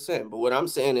 100%. But what I'm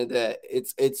saying is that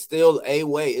it's still a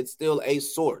way. It's still a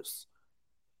source.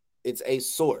 It's a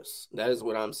source. That is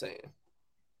what I'm saying.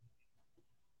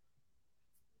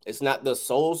 It's not the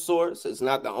sole source. It's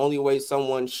not the only way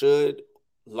someone should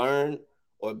learn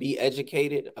or be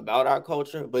educated about our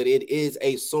culture, but it is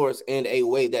a source and a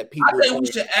way that people. I think we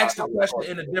should ask the question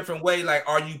in a different way. Like,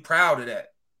 are you proud of that?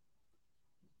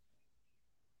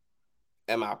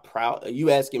 Am I proud? Are you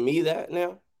asking me that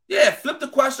now? Yeah, flip the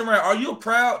question around. Are you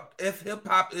proud if hip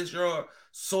hop is your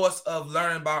source of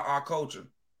learning about our culture?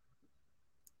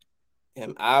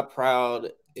 Am I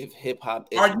proud if hip hop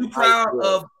is? Are you proud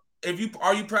of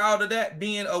are you proud of that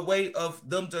being a way of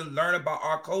them to learn about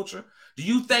our culture? Do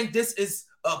you think this is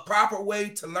a proper way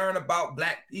to learn about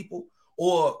Black people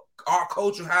or our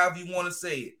culture, however you want to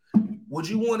say it? Would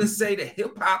you want to say that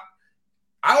hip hop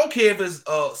I don't care if it's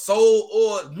soul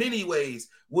or many ways.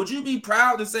 Would you be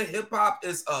proud to say hip hop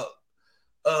is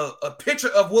a picture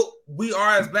of what we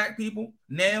are as black people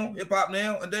now, hip hop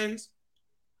nowadays?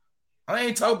 I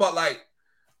ain't talking about like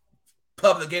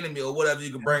Public Enemy or whatever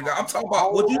you can bring up. I'm talking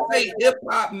about, would you say hip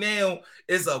hop now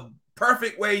is a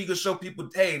perfect way you can show people,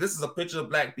 hey, this is a picture of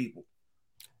black people?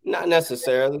 Not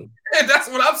necessarily. And that's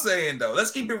what I'm saying, though.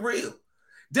 Let's keep it real.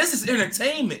 This is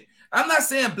entertainment. I'm not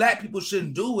saying black people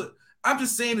shouldn't do it. I'm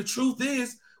just saying the truth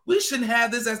is we shouldn't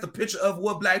have this as the picture of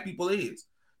what black people is.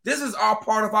 This is our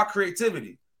part of our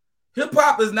creativity. Hip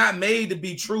hop is not made to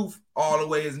be truth all the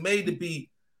way. It's made to be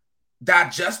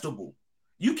digestible.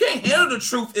 You can't handle the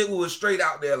truth. It was straight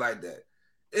out there like that.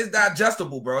 It's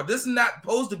digestible, bro. This is not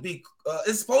supposed to be.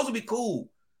 It's supposed to be cool.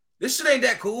 This shit ain't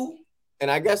that cool. And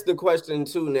I guess the question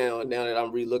too now that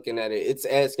I'm relooking at it, it's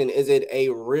asking, is it a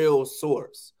real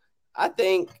source? I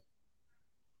think.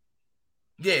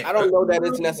 Yeah, I don't know that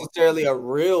it's necessarily a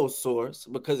real source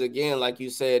because, again, like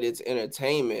you said, it's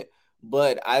entertainment.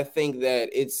 But I think that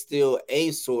it's still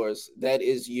a source that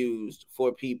is used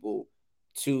for people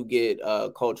to get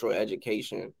cultural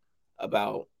education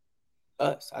about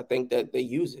us. I think that they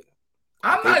use it.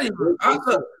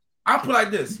 I put like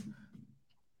this.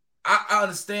 I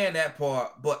understand that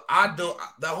part, but I don't.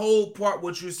 The whole part,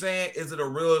 what you're saying, is it a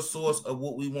real source of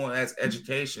what we want as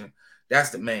education?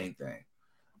 That's the main thing.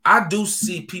 I do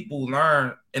see people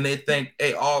learn and they think,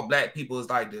 hey, all black people is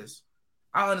like this.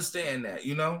 I understand that,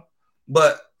 you know,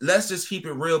 but let's just keep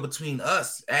it real between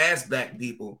us as black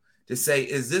people to say,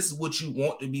 is this what you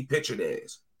want to be pictured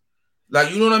as?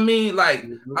 Like, you know what I mean? Like,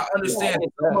 I understand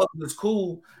some of it is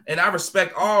cool and I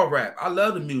respect all rap. I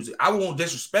love the music. I won't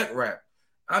disrespect rap.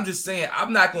 I'm just saying,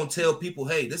 I'm not going to tell people,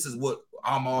 hey, this is what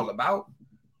I'm all about.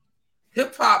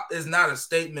 Hip hop is not a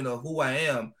statement of who I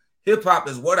am. Hip hop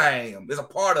is what I am. It's a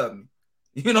part of me.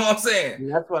 You know what I'm saying?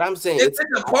 And that's what I'm saying. It's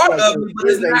a part of me, but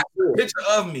it's not a picture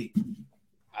of me.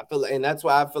 I feel, and that's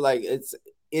why I feel like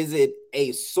is it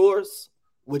a source,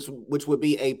 which would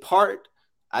be a part?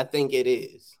 I think it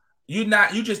is. You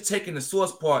just taking the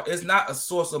source part. It's not a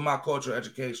source of my cultural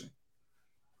education.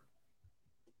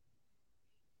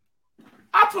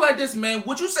 I feel like this, man.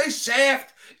 Would you say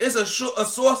Shaft is a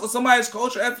source of somebody's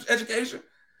cultural education?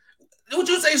 Would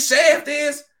you say Shaft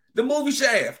is? The movie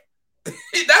Shaft.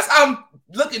 That's how I'm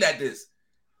looking at this.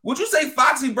 Would you say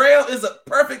Foxy Brown is a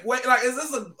perfect way? Like, is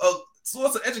this a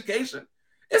source of education?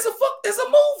 It's a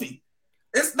movie.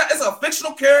 It's a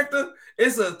fictional character.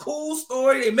 It's a cool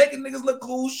story. They making niggas look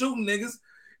cool, shooting niggas.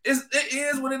 It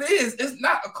is what it is. It's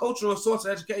not a cultural source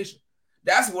of education.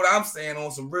 That's what I'm saying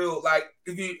on some real, like,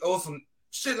 if you on some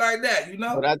shit like that, you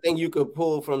know. But I think you could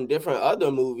pull from different other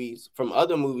movies,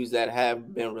 that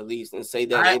have been released, and say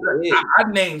that I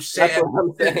named Shaft.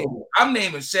 I'm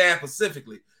naming Shaft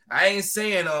specifically. I ain't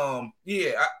saying I'm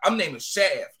naming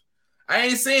Shaft. I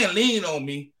ain't saying Lean on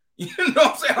Me. You know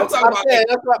what I'm saying? I'm talking about.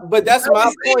 That's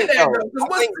my point. I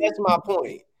think that's my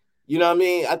point. You know what I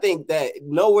mean? I think that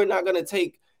no, we're not gonna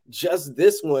take just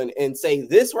this one and say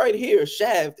this right here,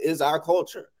 Shaft is our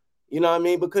culture. You know what I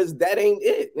mean? Because that ain't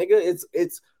it, nigga.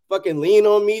 It's fucking Lean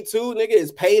on Me too, nigga.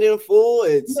 It's Paid in Full.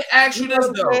 It's actually this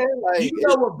though. Like, you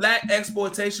know what black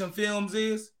exploitation films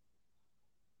is?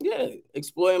 Yeah,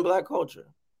 exploiting black culture.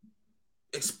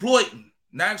 Exploiting,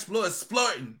 not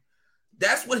exploiting.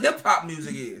 That's what hip hop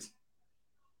music is.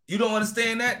 You don't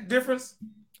understand that difference?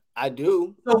 I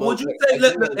do. So would you say,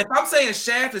 look, if I'm saying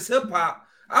Shaft is hip hop,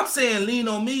 I'm saying Lean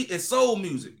on Me is soul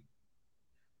music.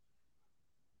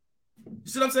 You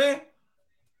see what I'm saying?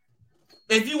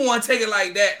 If you want to take it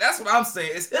like that, that's what I'm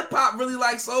saying. Is hip hop really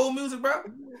like soul music, bro?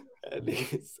 It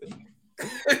is.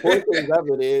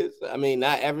 I mean,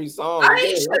 not every song. I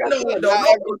ain't shitting on it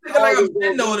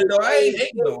though. I ain't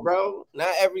hating on it, bro.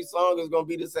 Not every song is gonna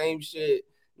be the same shit.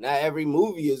 Not every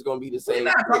movie is gonna be the same.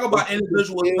 We're not talking about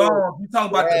individual songs. We're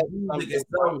talking about the music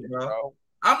itself, bro.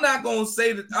 I'm not gonna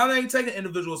say that I ain't taking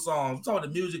individual songs. I'm talking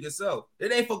the music itself.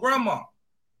 It ain't for grandma.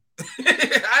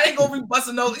 I ain't gonna be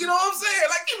busting those. You know what I'm saying?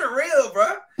 Like, keep it real,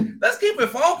 bro. Let's keep it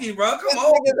funky, bro. Come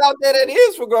on. Niggas out there that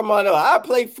is for grandma though. I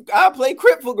play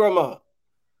Crip for grandma.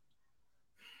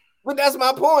 But that's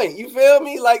my point. You feel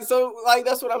me? Like, so, like,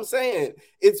 that's what I'm saying.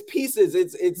 It's pieces.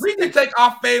 We can take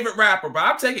our favorite rapper, bro.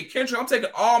 I'm taking Kendrick. I'm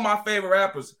taking all my favorite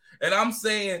rappers, and I'm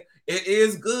saying it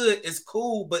is good. It's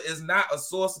cool, but it's not a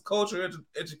source of culture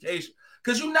education.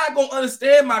 Because you're not gonna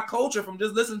understand my culture from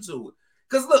just listening to it.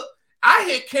 Because look, I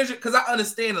hear Kendrick because I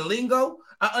understand the lingo.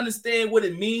 I understand what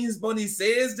it means when he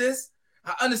says this.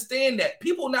 I understand that.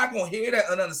 People not gonna hear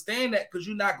that and understand that because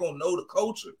you're not gonna know the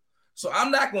culture. So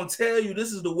I'm not going to tell you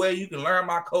this is the way you can learn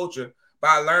my culture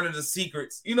by learning the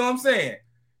secrets. You know what I'm saying?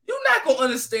 you're not gonna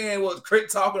understand what Crit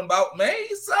talking about, man.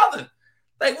 He's Southern.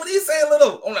 Like when he say a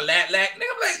little on a lack, nigga,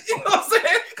 I'm like, you know what I'm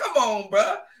saying? Come on,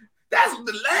 bro. That's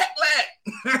the lack.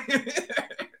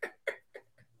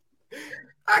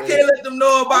 I can't let them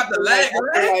know about the lack.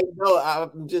 No,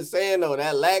 I'm just saying though,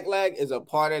 that lack is a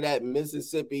part of that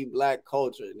Mississippi black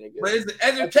culture, nigga. But it's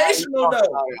educational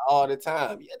though. All the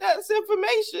time. Yeah, that's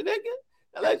information, nigga.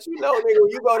 I let you know, nigga, when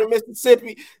you go to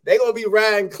Mississippi, they gonna be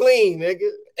riding clean, nigga.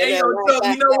 Hey, yo,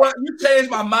 you know what? You changed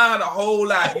my mind a whole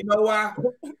lot. You know why?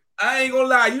 I ain't gonna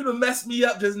lie, you done messed me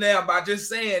up just now by just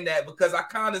saying that because I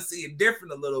kind of see it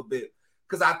different a little bit.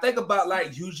 Because I think about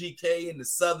like UGK and the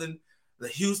Southern, the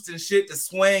Houston shit, the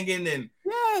swinging and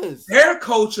their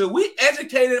culture. We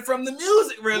educated from the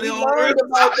music, really.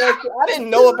 About that. I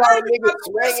didn't know about niggas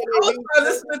swinging.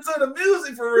 Listening to the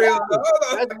music for real. Yeah,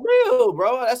 that's real,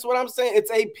 bro. That's what I'm saying.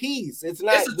 It's a piece. It's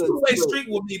not. It's a two-way street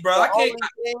with me, bro. I can't.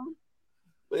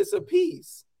 But it's a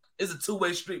piece. It's a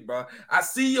two-way street, bro. I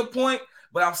see your point,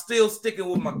 but I'm still sticking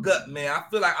with my gut, man. I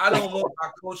feel like I don't want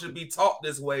our culture to be taught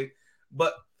this way.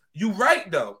 But you right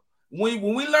though. When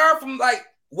we learn from like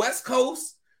West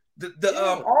Coast,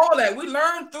 all that we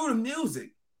learn through the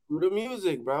music. Through the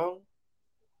music, bro.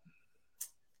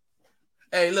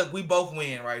 Hey, look, we both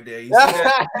win right there. You see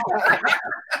that?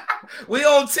 We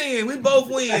on 10. We both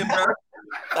win, bro.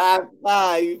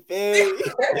 5-5, you feel me?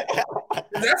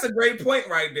 That's a great point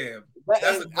right there.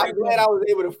 I'm glad I was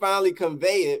able to finally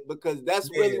convey it because that's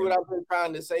really what I've been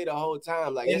trying to say the whole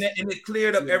time. Like, and it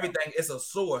cleared up everything. It's a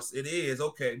source. It is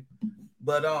okay,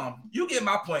 but you get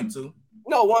my point too.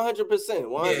 No, 100%.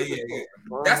 100%. Yeah.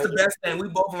 That's the best thing. We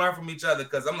both learn from each other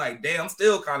because I'm like, damn, I'm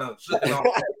still kind of shooting off.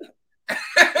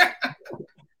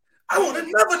 I would have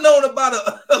never known about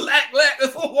a lack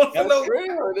if I want to know.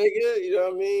 Real, nigga. You know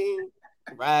what I mean?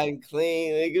 Riding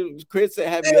clean, nigga. Chris said,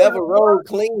 "Have you ever rode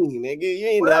clean, nigga? You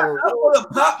ain't never." I would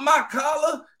have popped my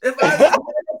collar if I.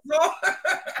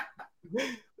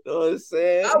 You know what I'm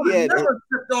saying? I would have never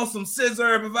tripped on some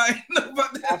scissor if I ain't know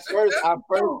about that. Our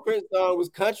first Chris song was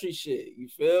country shit. You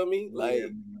feel me? Like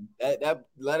that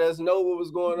let us know what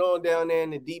was going on down there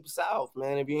in the deep south,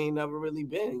 man. If you ain't never really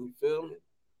been, you feel me?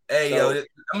 Hey, yo, I'm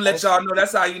gonna let y'all know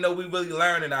that's how you know we really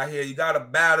learning out here. You gotta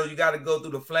battle, you gotta go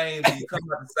through the flames, and you come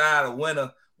out the side a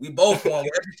winner. We both won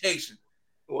with education.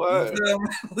 What?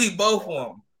 We both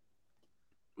won.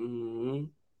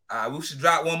 Mm-hmm. We should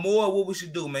drop one more. What we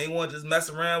should do, man? You want to just mess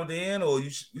around with the end, or we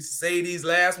should say these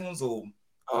last ones, or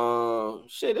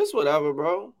shit, it's whatever,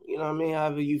 bro. You know what I mean?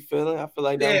 However you feeling, I feel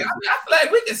like that. Yeah, I feel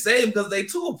like we can say them because they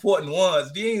two important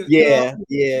ones. Yeah.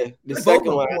 The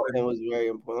second one was very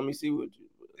important. Let me see what you.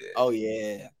 Oh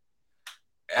yeah.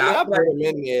 I put them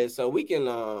in there so we can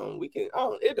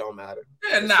it don't matter.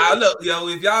 Yeah, look, yo,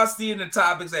 if y'all see the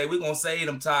topics, hey, we're gonna say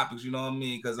them topics, you know what I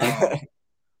mean? Because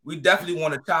we definitely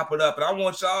want to chop it up, and I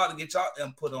want y'all to get y'all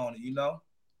input on it, you know.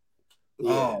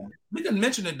 Yeah. We can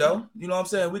mention it though, you know what I'm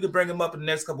saying? We could bring them up in the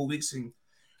next couple of weeks, and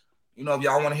you know, if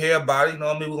y'all want to hear about it, you know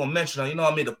what I mean, we're gonna mention it, you know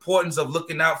what I mean, the importance of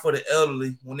looking out for the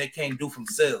elderly when they can't do for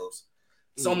themselves.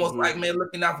 It's almost like, man,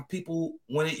 looking out for people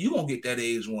when you gonna get that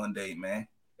age one day, man.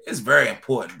 It's very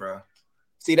important, bro.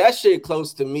 See, that shit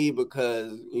close to me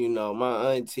because, you know,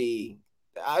 my auntie,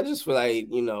 I just feel like,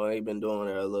 you know, they've been doing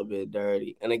her a little bit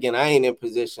dirty. And again, I ain't in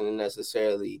position to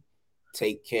necessarily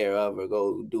take care of or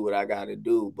go do what I got to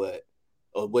do,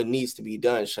 or what needs to be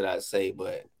done, should I say.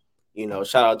 But, you know,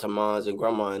 shout out to moms and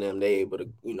grandma and them. They able to,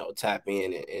 you know, tap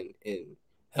in and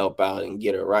help out and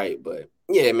get it right. But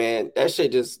yeah, man, that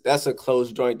shit that's a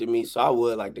close joint to me. So I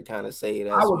would like to kind of say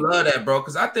that. I would love that, bro,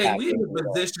 because I think we in a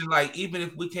position, like, even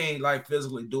if we can't like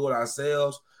physically do it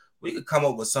ourselves, we could come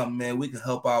up with something, man. We can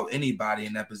help out anybody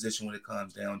in that position when it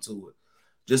comes down to it.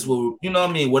 Just what, you know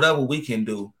what I mean? Whatever we can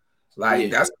do. Like,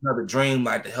 that's another dream,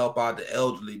 like, to help out the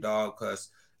elderly, dog, because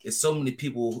it's so many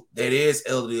people that is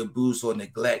elderly abuse or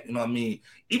neglect, you know what I mean?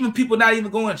 Even people not even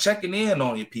going checking in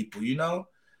on your people, you know?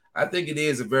 I think it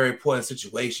is a very important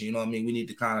situation. You know what I mean? We need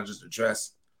to kind of just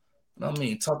address, you know what I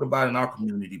mean? Talk about it in our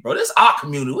community, bro. This is our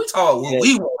community. We talk what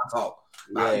we want to talk.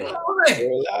 Yeah. You know what I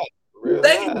mean?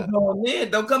 Thank you for going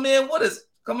in. Don't come in with us.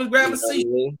 Come and grab a seat.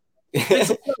 You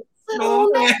know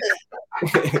what I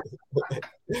mean?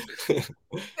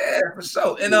 Yeah, for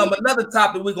sure. And another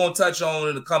topic we're going to touch on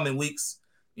in the coming weeks,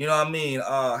 you know what I mean?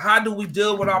 How do we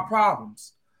deal with our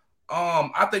problems?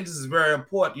 I think this is very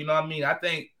important. You know what I mean? I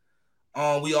think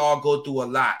we all go through a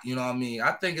lot, you know what I mean?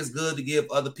 I think it's good to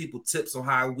give other people tips on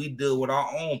how we deal with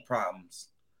our own problems.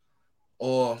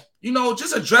 Or, you know,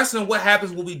 just addressing what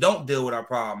happens when we don't deal with our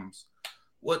problems.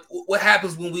 What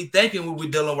happens when we thinking when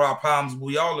we're dealing with our problems,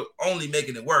 we all only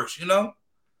making it worse, you know?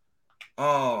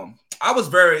 I was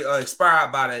very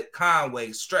inspired by that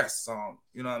Conway Stress song.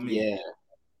 You know what I mean? Yeah.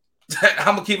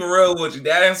 I'm gonna keep it real with you.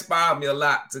 That inspired me a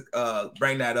lot to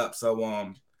bring that up. So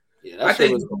yeah, that I shit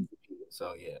think was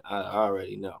so yeah, I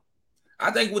already know.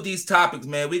 I think with these topics,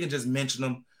 man, we can just mention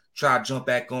them, try to jump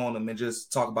back on them, and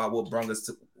just talk about what brought us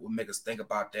to what make us think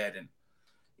about that. And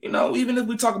you know, even if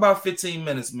we talk about 15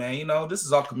 minutes, man, you know, this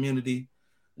is our community.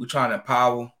 We trying to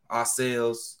empower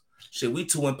ourselves. Shit, we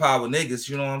two empowered niggas,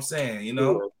 you know what I'm saying? You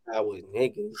know, Empowered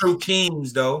niggas. true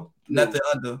kings though, nothing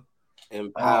under.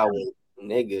 Empowered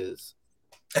niggas.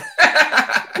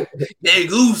 They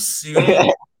goose, you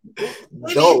know.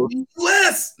 Those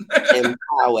US.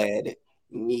 empowered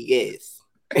niggas.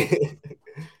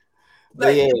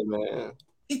 But yeah, man.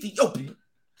 Ethiopia.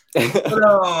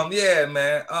 But, yeah,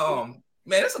 man.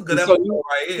 Man, that's a good episode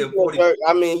right here. 40. Dirk,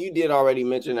 I mean, you did already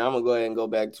mention it. I'm gonna go ahead and go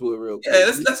back to it real quick. Yeah,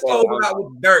 let's go out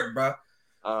with Dirk, bro.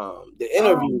 The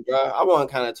interview, bro. I want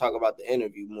to kind of talk about the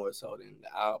interview more so than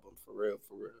the album, for real.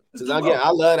 Because again,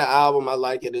 I love the album. I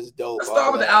like it. It's dope. Let's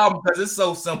start with the album because it's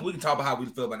so simple. We can talk about how we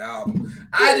feel about the album.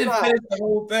 I didn't finish the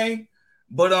whole thing,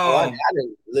 but I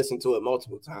didn't listen to it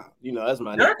multiple times. You know, that's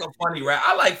my Dirk a funny rap.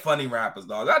 I like funny rappers,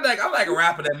 dog. I like a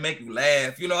rapper that make you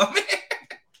laugh. You know what I mean?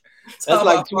 That's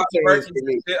like 2 Chainz for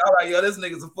me. I'm like, yo, this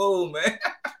nigga's a fool, man.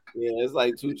 Yeah, it's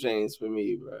like 2 Chainz for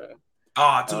me, bro.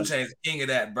 Oh, 2 Chainz, king of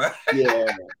that, bro. Yeah.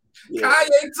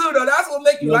 Kanye too, though. That's what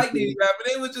make you like these rappers.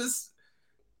 They were just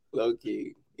low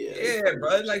key. Yeah,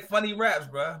 bro. It's like funny raps,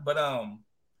 bro. But I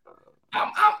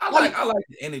like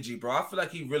the energy, bro. I feel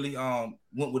like he really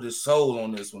went with his soul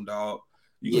on this one, dog.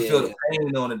 You can feel the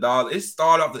pain on it, dog. It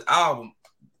started off the album.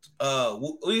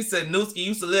 We said Newski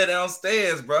used to live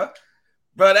downstairs, bro.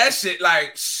 Bro, that shit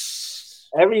like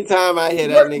every time I hear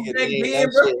that nigga name,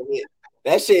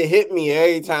 that shit hit me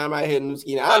every time I hear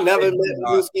Newski. I never met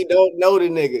Newski, don't know the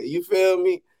nigga. You feel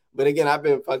me? But again, I've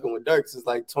been fucking with Dirk since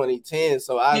like 2010.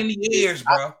 So many years,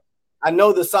 bro. I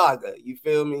know the saga. You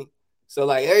feel me? So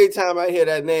like every time I hear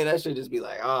that name, that should just be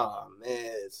like, oh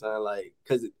man, son, like,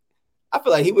 cause I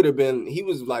feel like he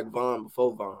was like Vaughn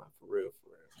before Vaughn, for real.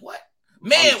 What?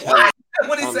 Man, what?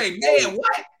 What did he say? Man,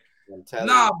 what?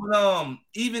 Nah, but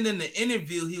even in the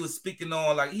interview, he was speaking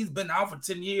on like he's been out for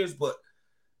 10 years, but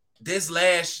this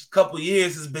last couple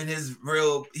years has been his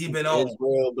real. He been on,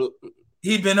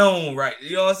 right?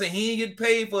 You know what I'm saying? He ain't get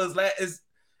paid for his last.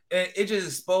 And it just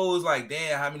exposed like,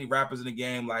 damn, how many rappers in the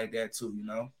game like that too? You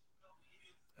know.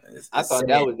 I thought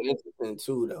that was interesting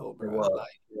too, though, bro.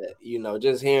 Like, you know,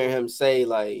 just hearing him say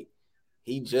like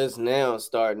he just now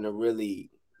starting to really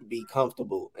be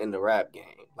comfortable in the rap game,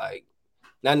 like.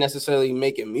 Not necessarily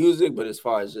making music, but as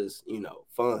far as just, you know,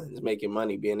 funds, making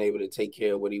money, being able to take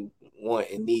care of what he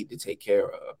want and need to take care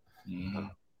of. Mm-hmm.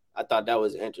 I thought that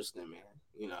was interesting, man.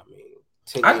 You know what I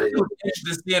mean? I think it was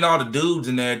interesting seeing all the dudes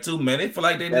in there too, man. They feel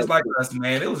like they just like us,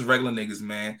 man. It was regular niggas,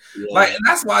 man. Yeah. Like, and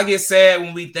that's why I get sad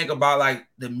when we think about like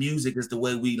the music is the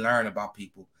way we learn about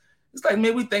people. It's like,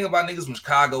 man, we think about niggas from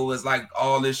Chicago as like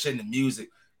all this shit in the music.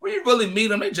 When you really meet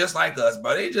them, they just like us,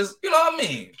 bro. They just, you know what I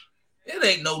mean? It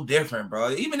ain't no different, bro.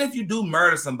 Even if you do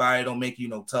murder somebody, it don't make you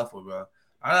no tougher, bro.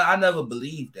 I never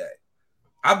believed that.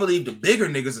 I believe the bigger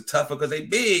niggas are tougher because they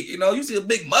big. You know, you see a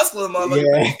big muscular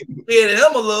motherfucker, hit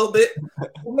him a little bit.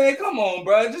 Well, man, come on,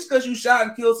 bro. Just because you shot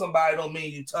and killed somebody don't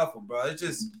mean you tougher, bro.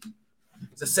 It's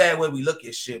a sad way we look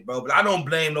at shit, bro. But I don't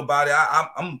blame nobody.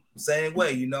 I'm the same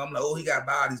way, you know. I'm like, oh, he got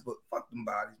bodies, but fuck them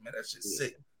bodies, man. That shit's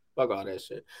sick. Fuck all that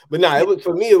shit. But nah, it was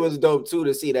for me. It was dope too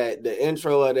to see that the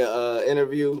intro of the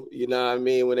interview. You know what I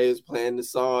mean, when they was playing the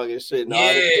song and shit. And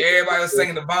everybody was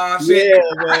singing the Vaughn shit.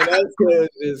 Yeah, man, that's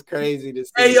just crazy to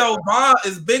see. Hey, yo, Vaughn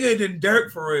is bigger than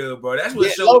Dirk for real, bro. That's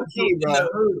what low key, bro.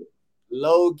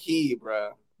 Low key,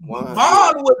 bro. Vaughn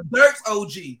was Dirk's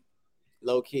OG.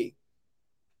 Low key.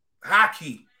 High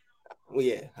key. Well,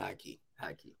 yeah, high key.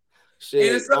 Shit.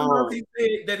 And it's something else he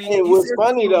said that it was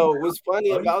funny though. What's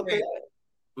funny about that?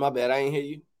 My bad, I ain't hear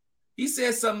you. He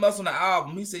said something else on the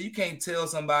album. He said you can't tell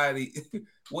somebody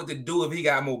what to do if he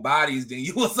got more bodies than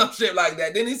you or some shit like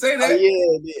that. Didn't he say that?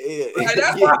 Yeah. Like,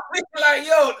 that's why I'm like,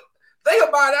 yo, think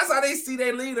about it. That's how they see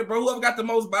their leader, bro. Whoever got the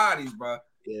most bodies, bro.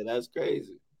 Yeah, that's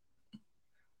crazy.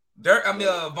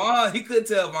 Vaughn, he couldn't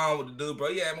tell Vaughn what to do,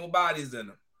 bro. He had more bodies than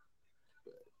him.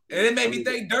 And it made me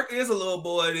think Dirk is a little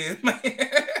boy then, man.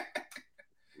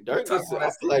 I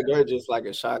feel like Dirk just like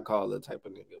a shot caller type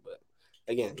of nigga, but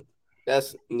again,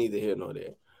 that's neither here nor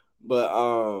there.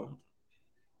 But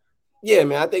yeah,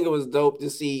 man, I think it was dope to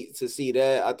see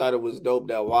that. I thought it was dope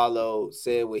that Wallow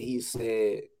said what he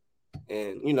said.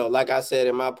 And, you know, like I said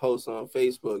in my post on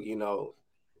Facebook, you know,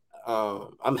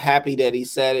 I'm happy that he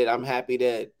said it. I'm happy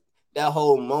that that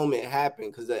whole moment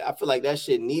happened because I feel like that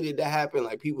shit needed to happen.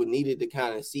 Like people needed to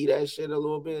kind of see that shit a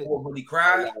little bit. When he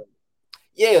cried?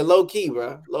 Yeah, low key,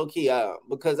 bro. Low key.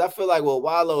 Because I feel like with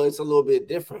Wallow, it's a little bit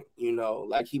different,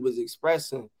 like he was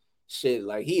expressing shit.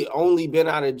 Like he only been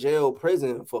out of jail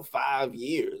prison for 5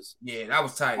 years. Yeah, that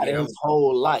was tight. Yeah, his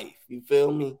whole life. You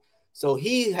feel me? So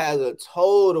he has a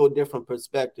total different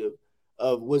perspective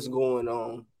of what's going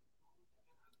on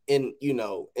in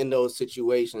those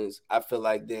situations. I feel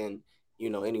like than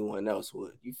anyone else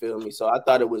would. You feel me? So I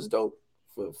thought it was dope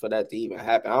for that to even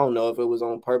happen. I don't know if it was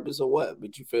on purpose or what,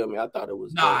 but you feel me? I thought it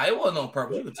was dope. It dope. wasn't on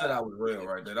purpose. You could tell that was real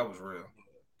right there. That was real.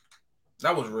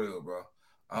 That was real, bro.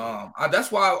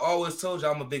 That's why I always told you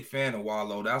I'm a big fan of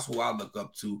Wallow. That's who I look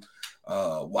up to.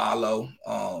 Wallow.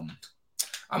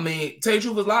 I mean, tell you the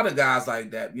truth, there's a lot of guys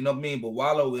like that, you know what I mean? But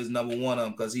Wallow is number one of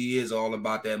them because he is all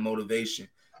about that motivation.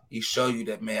 He show you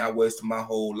that, man, I wasted my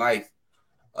whole life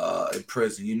in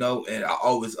prison, and I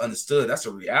always understood that's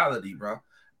a reality, bro.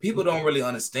 People don't really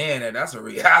understand that that's a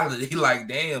reality. Like,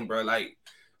 damn, bro, like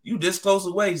you this close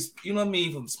away, you know what I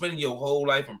mean, from spending your whole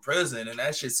life in prison, and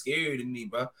that shit's scary to me,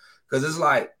 bro, because it's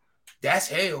like that's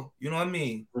hell, you know what I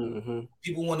mean? Mm-hmm.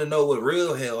 People want to know what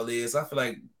real hell is. I feel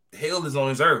like hell is on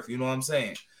this earth, you know what I'm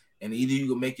saying? And either you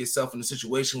can make yourself in a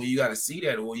situation where you got to see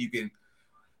that, or you can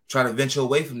try to venture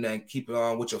away from that and keep it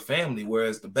on with your family, where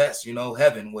it's the best,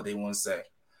 heaven, what they want to say.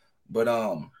 But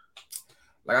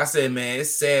like I said, man,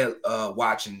 it's sad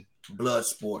watching blood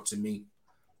sport to me.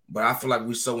 But I feel like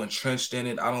we're so entrenched in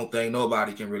it, I don't think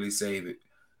nobody can really save it.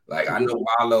 Like, I know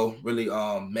Wallow really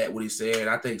met what he said.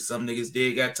 I think some niggas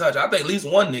did got touched. I think at least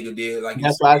one nigga did. Like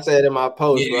that's what I said in my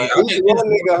post, bro. At least one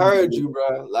nigga heard you,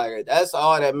 bro. Like, that's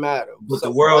all that matters. But so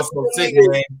the world's so sick,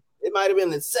 man. It might have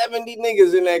been the 70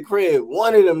 niggas in that crib.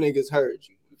 One of them niggas heard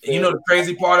you. You know the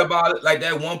crazy part about it? Like,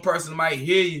 that one person might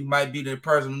hear you, might be the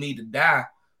person who need to die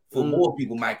for more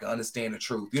people might understand the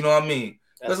truth. You know what I mean?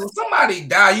 Because when somebody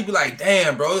die, you be like,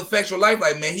 damn, bro, it affects your life.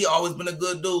 Like, man, he always been a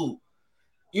good dude.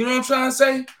 You know what I'm trying to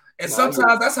say? And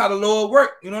sometimes that's how the Lord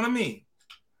work. You know what I mean?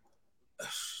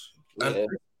 Yeah,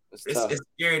 it's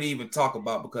scary to even talk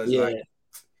about because like.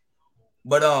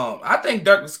 But I think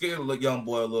Dirk was scared of the young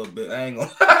boy a little bit. I ain't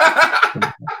gonna.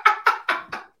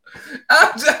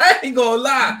 I ain't gonna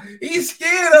lie. He's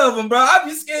scared of him, bro. I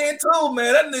be scared too,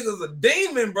 man. That nigga's a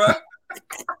demon, bro.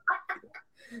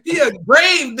 He a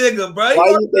grave digger, bro.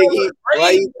 Why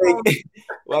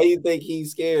you think he's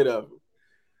scared of him?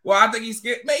 Well, I think he's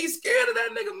scared. Man, he's scared of that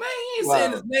nigga, man. He ain't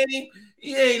saying his name.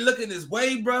 He ain't looking his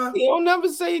way, bro. He don't never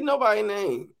say nobody's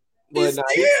name. He's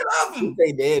scared of him. He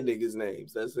say dead niggas'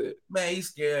 names. That's it. Man, he's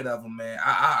scared of him, man.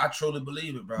 I truly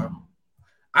believe it, bro.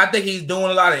 I think he's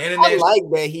doing a lot of internet. I like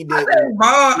that he did.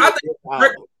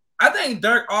 I think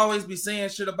Dirk always be saying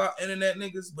shit about internet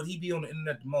niggas, but he be on the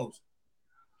internet the most.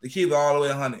 To keep it all the way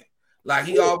 100. Like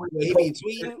he always be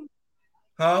tweeting.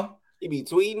 Huh? He be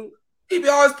tweeting. He be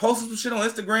always posting some shit on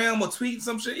Instagram or tweeting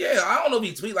some shit. Yeah, I don't know if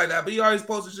he tweet like that, but he always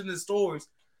posting shit in his stories.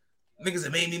 Niggas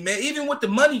that made me mad. Even with the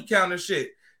money counter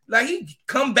shit. Like he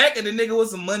come back at the nigga with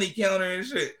some money counter and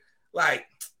shit. Like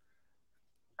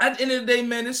at the end of the day,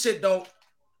 man, this shit don't.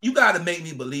 You gotta make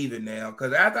me believe it now.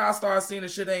 Cause after I started seeing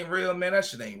this shit ain't real, man, that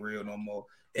shit ain't real no more.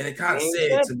 And it kind of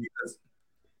sad to me.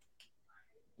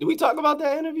 Did we talk about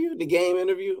that interview? The game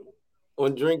interview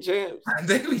on Drink Champs? I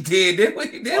think we did. Did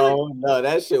we? No,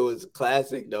 that shit was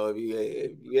classic though. If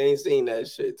you ain't seen that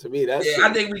shit, to me, that's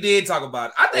I think we did talk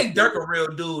about it. I think Dirk a real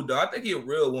dude though. I think he a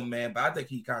real one, man. But I think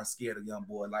he kind of scared of young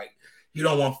boy. Like he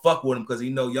don't want to fuck with him because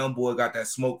he know young boy got that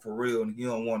smoke for real, and he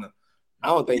don't want to. I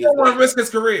don't think he don't want to risk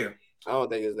his career. I don't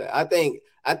think it's that. I think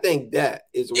that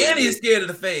is. And he's scared of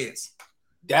the feds.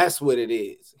 That's what it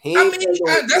is. That's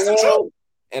the truth.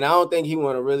 And I don't think he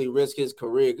want to really risk his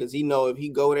career because he know if he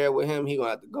go there with him, he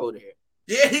gonna have to go there.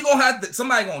 Yeah, he gonna have to.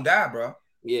 Somebody gonna die, bro.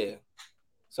 Yeah.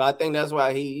 So I think that's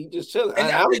why he just chilling.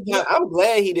 I'm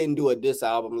glad he didn't do a diss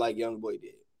album like YoungBoy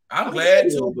did. I'm glad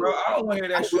too, bro. I don't want to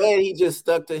hear that shit. I'm glad he just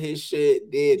stuck to his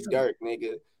shit. Did Dirk,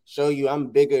 nigga, show you I'm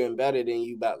bigger and better than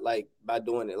you by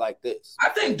doing it like this. I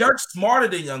think Dirk's smarter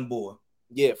than YoungBoy.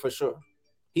 Yeah, for sure.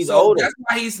 He's older. That's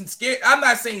why he's scared. I'm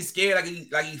not saying scared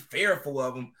like he's fearful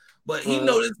of him. But he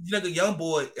know this nigga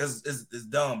YoungBoy is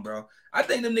dumb, bro. I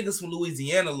think them niggas from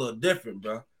Louisiana a little different,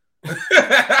 bro.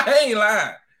 I ain't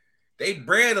lying. They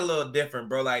bred a little different,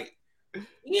 bro. Like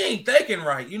he ain't thinking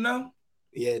right, you know?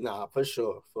 Yeah, nah, for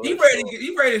sure. He ready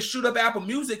to shoot up Apple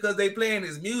Music because they playing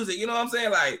his music. You know what I'm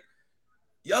saying? Like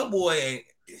YoungBoy ain't.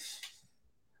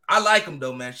 I like him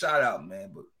though, man. Shout out,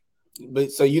 man.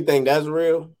 But so you think that's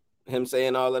real? Him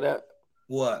saying all of that?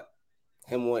 What?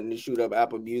 him wanting to shoot up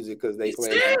Apple Music because they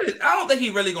claim. I don't think he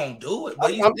really gonna do it.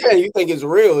 But I'm saying, you think it's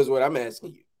real? Is what I'm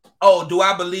asking you. Oh, do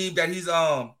I believe that he's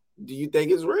Do you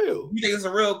think it's real? You think it's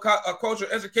a real cultural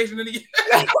education in the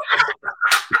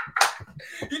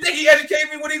You think he educated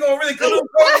me when he gonna really come up?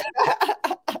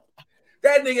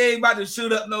 That nigga ain't about to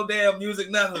shoot up no damn music,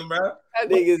 nothing, bro. That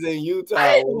nigga's in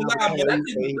Utah.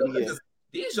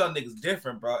 These young niggas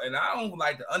different, bro, and I don't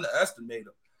like to underestimate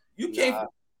them. You can't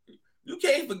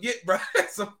forget, bro.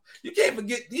 You can't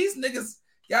forget these niggas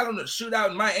got on the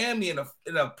shootout in Miami in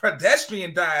a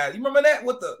pedestrian died. You remember that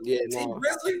with the T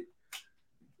Grizzly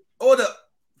or the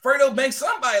Fredo Banks?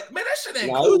 Somebody, man, that shit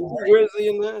ain't cool.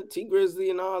 T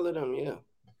Grizzly and all of them, yeah.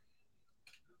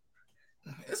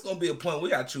 It's gonna be a point we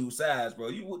gotta choose sides, bro.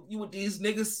 You with these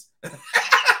niggas?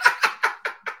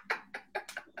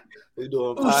 We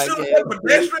doing shooting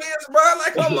pedestrians, bro.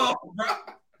 Like, come on, bro.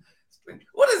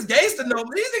 What is gangster know?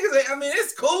 These niggas, I mean,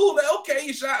 it's cool, man. Okay,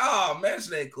 you shot. Oh man,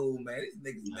 shit ain't cool, man. These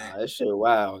niggas, man. That shit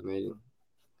wild, man.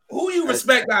 Who you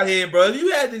respect out here, bro? If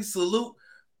you had to salute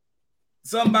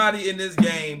somebody in this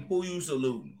game, who you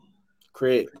saluting?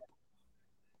 Craig.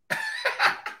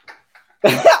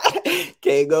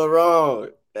 Can't go wrong.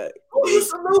 Who you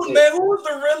saluting, man? Who's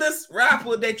the realest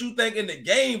rapper that you think in the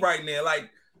game right now? Like,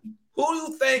 who do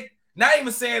you think? Not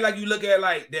even saying like you look at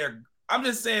like their. I'm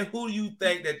just saying, who do you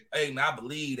think that? Hey, man, I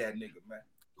believe that nigga, man.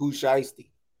 Who Shiesty?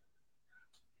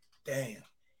 Damn.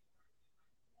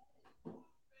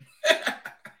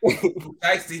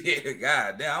 Shiesty here,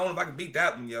 God damn. I don't know if I can beat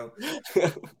that one, yo.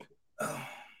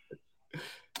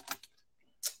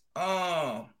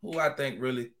 Who I think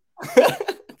really?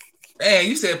 Man,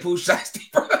 you said Pooh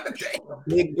Shiesty, bro. Damn.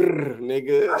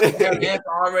 Nigga.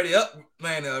 Already up,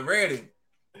 man. Already.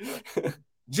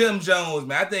 Jim Jones,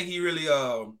 man. I think he really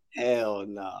hell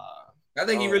nah. I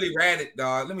think he really ran it,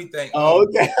 dog. Let me think. Oh,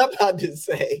 okay. I'm about to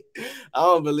say, I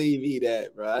don't believe he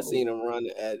that, bro. I seen him run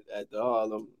at the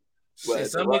Harlem. Shit,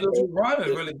 some niggas who run is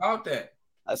really about that.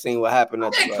 I seen what happened.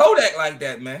 I think Kodak like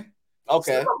that, man.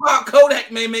 Okay. Something about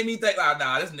Kodak made me think, like,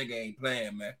 nah, this nigga ain't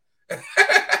playing, man.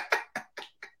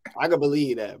 I can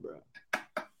believe that, bro.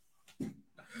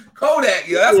 Kodak,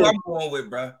 yeah, that's what I'm going with,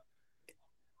 bro.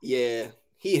 Yeah,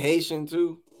 he Haitian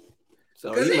too,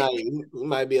 so he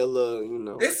might be a little, you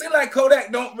know. It seems like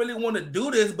Kodak don't really want to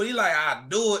do this, but he like, I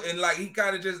do it, and like he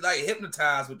kind of just like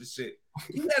hypnotized with the shit.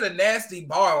 He had a nasty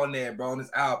bar on there, bro, on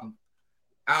this album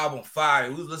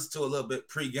Fire. We listened to a little bit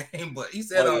pre-game, but he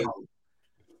said,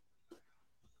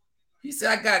 he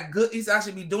said I got good. He said I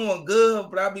should be doing good,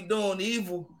 but I be doing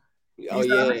evil. Oh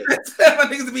yeah, my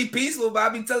niggas to be peaceful, but I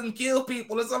be telling them kill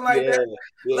people or something like that.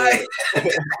 Yeah. Like,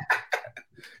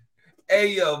 hey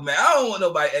yo, man, I don't want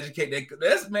nobody to educate that.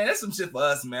 That's some shit for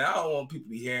us, man. I don't want people to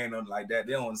be hearing them like that.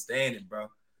 They don't understand it, bro.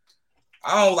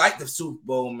 I don't like the Super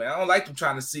Bowl, man. I don't like them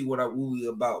trying to see what we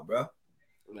about, bro.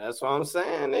 That's what I'm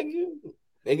saying, nigga.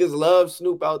 Niggas love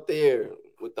Snoop out there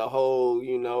with the whole,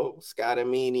 you know,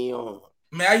 Scottamini on.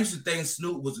 Man, I used to think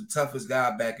Snoop was the toughest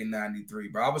guy back in 93,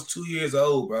 bro. I was 2 years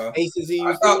old, bro.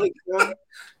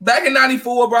 Back in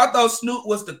 94, bro, I thought Snoop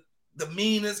was the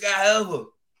meanest guy ever.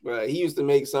 Bro, he used to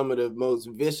make some of the most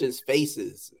vicious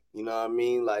faces. You know what I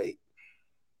mean? Like,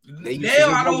 now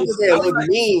I don't look like,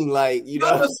 mean, like, you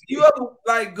know. You ever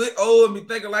like good old and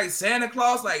be thinking like Santa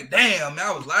Claus? Like, damn, man,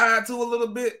 I was lied to a little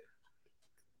bit.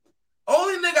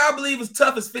 Only nigga I believe is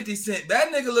tough is 50 Cent.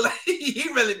 That nigga look like he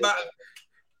really about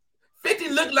 50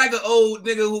 look like an old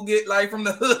nigga who get like from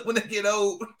the hood when they get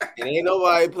old. And ain't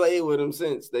nobody played with him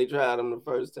since they tried him the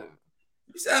first time.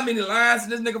 You see how many lines in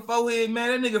this nigga forehead,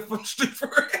 man? That nigga from Street for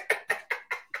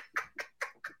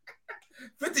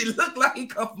 50 look like he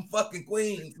come from fucking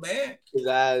Queens, man. His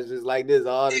eyes just like this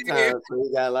all the time, so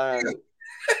he got lines.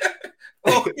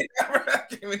 Oh, yeah,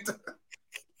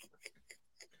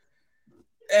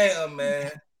 damn,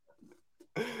 man.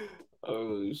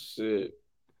 Oh shit.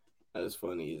 That's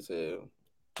funny as hell.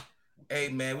 Hey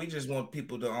man, we just want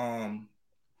people to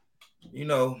you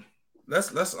know, let's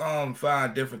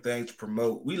find different things to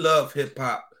promote. We love hip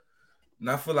hop,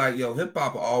 and I feel like hip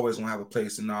hop will always gonna have a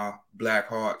place in our black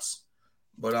hearts.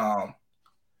 But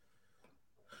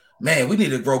man, we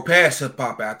need to grow past hip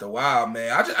hop after a while,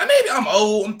 man. Maybe I'm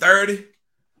old. I'm 30.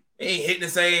 Ain't hitting the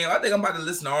same. I think I'm about to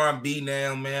listen to R&B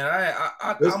now, man.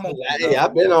 I've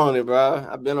been on it, bro.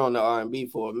 I've been on the R&B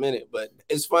for a minute, but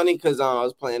it's funny because I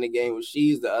was playing a game with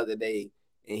Sheez the other day,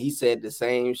 and he said the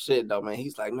same shit, though, man.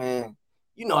 He's like, man,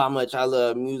 you know how much I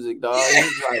love music, dog.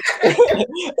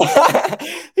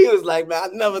 He was like, man, I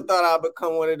never thought I'd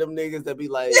become one of them niggas that be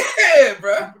like, yeah,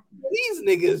 bro. These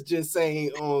niggas just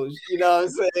saying, you know what I'm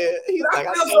saying? He's like,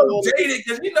 I feel so jaded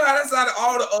because you know how that's how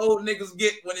all the old niggas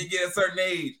get when they get a certain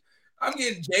age. I'm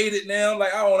getting jaded now.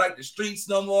 Like I don't like the streets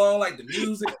no more. I don't like the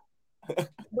music.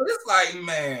 But it's like,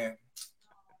 man,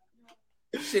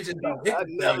 shit just don't hit. I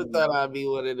never thought I'd be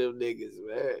one of them niggas,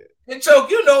 man. And Choke,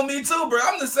 you know me too, bro.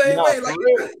 I'm the same way. Like,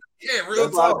 real. Yeah, real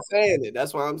That's talk. why I'm saying it.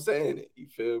 That's why I'm saying it. You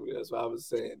feel me? That's why I was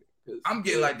saying it. I'm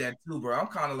getting like that too, bro. I'm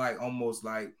kind of like almost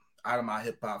like out of my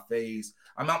hip hop phase.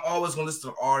 I mean, I'm always gonna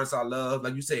listen to artists I love.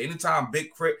 Like you say, anytime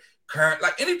Big Crit, Current,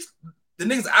 like the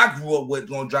niggas I grew up with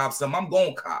gonna drop something, I'm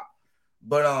gonna cop.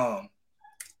 But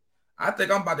I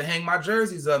think I'm about to hang my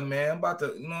jerseys up, man. I'm about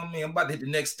to, you know what I mean? I'm about to hit the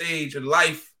next stage of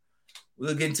life.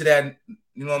 We'll get into that,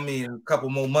 you know what I mean, in a couple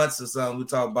more months or something. We'll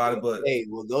talk about it. But hey,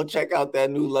 well, go check out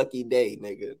that new Lucky Day,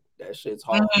 nigga. That shit's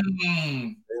hard.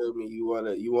 You feel me? You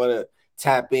wanna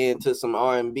tap into some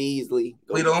R&B's, Lee?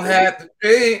 We don't have to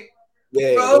pay.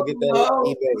 Yeah, go get that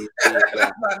Lucky Day.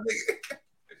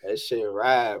 That shit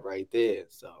ride right there.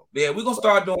 So yeah, we're gonna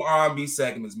start doing R&B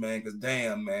segments, man. Cause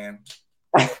damn, man.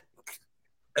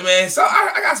 Man, so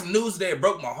I got some news that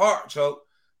broke my heart, Choke.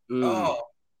 Oh,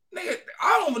 nigga,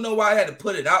 I don't even know why I had to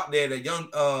put it out there that young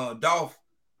Dolph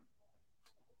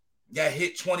got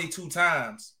hit 22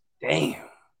 times. Damn.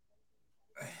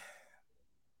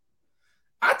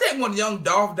 I think when young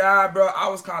Dolph died, bro, I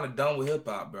was kind of done with hip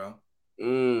hop, bro.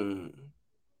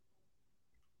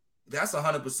 That's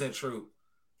 100% true.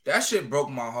 That shit broke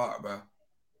my heart, bro.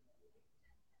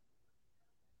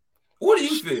 What do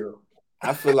you feel?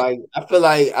 I feel like I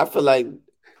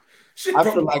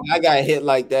got hit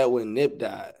like that when Nip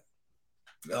died.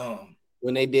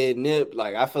 When they did Nip,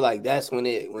 like I feel like that's when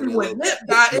Nip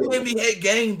died, it made me hate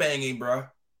gang banging, bro.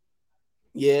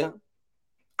 Yeah.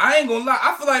 I ain't gonna lie.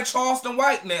 I feel like Charleston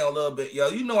White now a little bit, yo.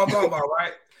 You know what I'm talking about,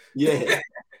 right? Yeah.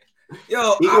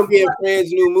 Yo, he gonna be in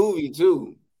Fred's new movie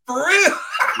too. For real?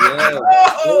 Yeah.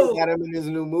 Oh. Got him in his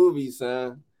new movie,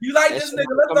 son. You like this nigga?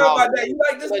 Let's talk about that. You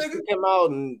like this nigga? Come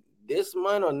out this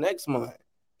month or next month.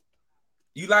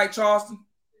 You like Charleston?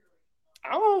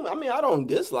 I don't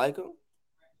dislike him.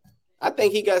 I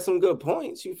think he got some good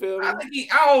points. You feel me?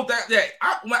 I'm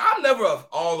never an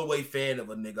all the way fan of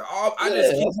a nigga.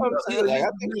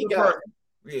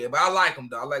 Yeah, but I like him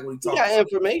though. I like what he talks. He got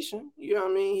information. You know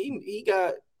what I mean? He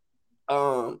got.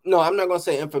 No, I'm not gonna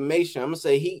say information. I'm gonna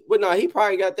say he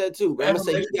probably got that too. But I'm gonna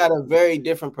say he got a very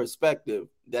different perspective.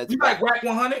 That's you like Wack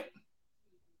 100?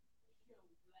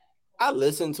 I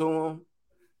listen to him,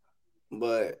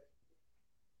 but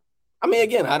I mean,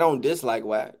 again, I don't dislike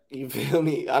Wack. You feel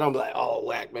me? I don't be like, oh,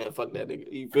 Wack, man, fuck that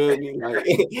nigga. You feel me?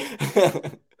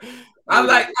 Like,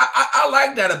 I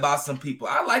like that about some people.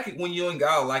 I like it when you and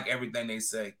God like everything they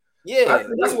say. Yeah,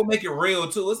 that's what make it real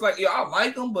too. It's like, yeah, I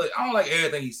like him, but I don't like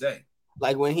everything he say.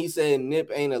 Like when he said Nip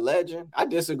ain't a legend, I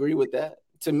disagree with that.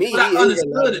 To me, I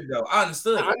understood it though. I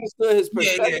understood his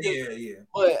perspective. Yeah.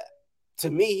 But to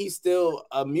me, he's still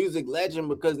a music legend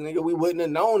because nigga, we wouldn't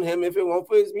have known him if it weren't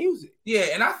for his music. Yeah,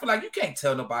 and I feel like you can't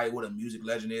tell nobody what a music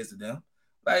legend is to them.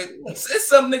 Like it's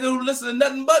some nigga who listen to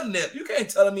nothing but Nip. You can't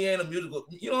tell him he ain't a musical.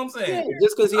 You know what I'm saying? Yeah,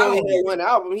 just because he only had one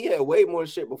album, he had way more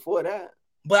shit before that.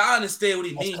 But I understand what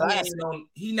he means.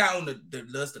 He not on the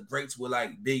list of greats with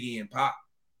like Biggie and Pop.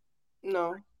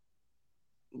 No.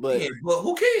 But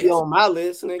who cares? He on my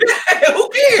list, nigga. Who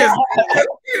cares?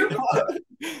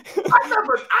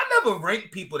 I never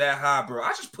rank people that high, bro. I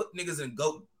just put niggas in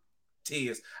GOAT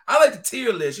tiers. I like the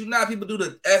tier list. You know how people do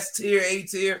the S tier, A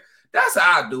tier. That's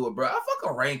how I do it, bro. I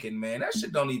fuck a ranking, man. That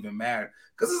shit don't even matter.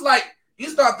 Cause it's like you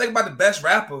start thinking about the best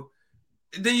rapper.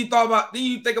 Then you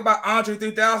think about Andre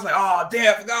 3000, like, oh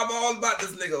damn, I forgot all about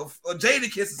this nigga. Or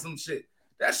Jadakiss or some shit.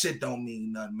 That shit don't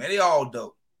mean nothing, man. They all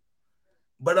dope.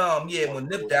 But yeah, when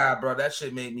Nip died, bro, that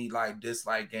shit made me like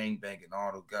dislike gangbanging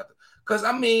all together. Cause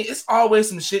I mean, it's always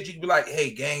some shit you can be like,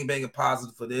 hey, gangbanging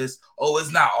positive for this. Oh,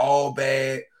 it's not all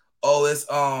bad. Oh, it's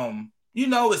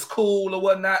it's cool or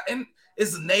whatnot. And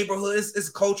it's a neighborhood, it's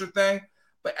a culture thing.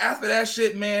 But after that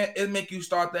shit, man, it make you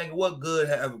start thinking, what good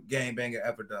have gangbanging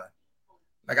ever done?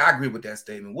 Like, I agree with that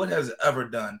statement. What has it ever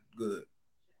done good?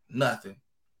 Nothing.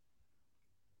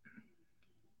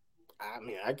 I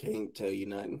mean, I can't tell you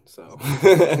nothing. So,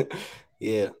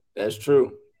 yeah, that's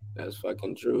true. That's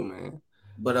fucking true, man.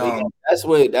 But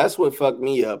that's what fucked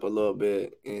me up a little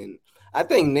bit. And I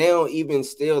think now, even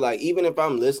still, like, even if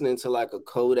I'm listening to like a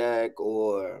Kodak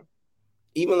or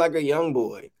even like a Young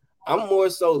Boy, I'm more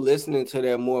so listening to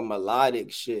their more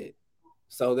melodic shit.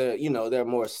 So they're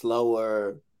more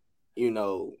slower,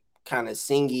 kind of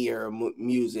singier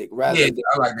music rather than,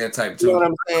 I like that type too. You know what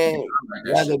I'm saying?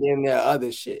 Rather than their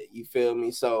other shit. You feel me?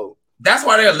 So that's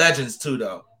why they're legends too,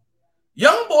 though.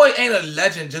 Young Boy ain't a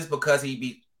legend just because he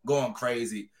be going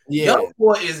crazy. Yeah. Young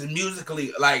Boy is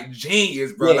musically like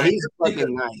genius, bro. Yeah, like he's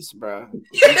fucking nice, bro.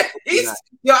 he's nice.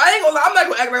 Yo, I ain't gonna lie, I'm not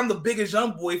gonna act like I'm the biggest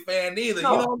Young Boy fan either.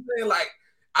 No. You know what I'm saying? Like,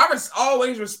 I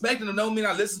always respect him to know me, and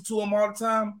I listen to him all the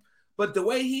time. But the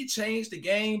way he changed the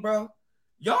game, bro,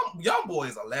 Young Boy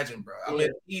is a legend, bro. I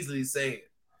mean, easily say it.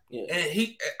 Yeah.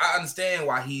 And I understand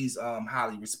why he's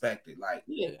highly respected. Like,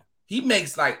 yeah, he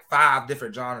makes like 5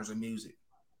 different genres of music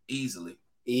easily.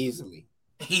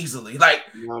 Like,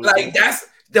 like that's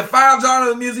the 5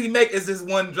 genres of music he make is this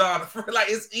one genre. Like,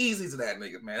 it's easy to that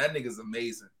nigga, man. That nigga's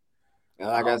amazing. And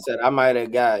like I said, I might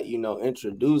have got,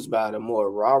 introduced by the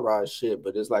more rah-rah shit,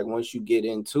 but it's like once you get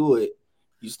into it,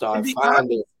 you start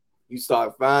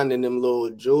finding them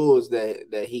little jewels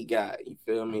that he got. You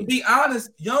feel me? To be honest,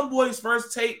 Young Boy's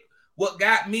first tape, what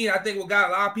got me, I think what got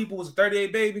a lot of people was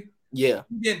 38 Baby. Yeah.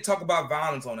 He didn't talk about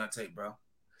violence on that tape, bro.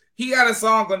 He got a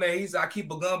song on there. He said, I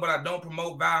keep a gun, but I don't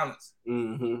promote violence.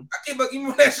 Mm-hmm. I keep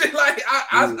that shit like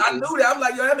I knew that. I'm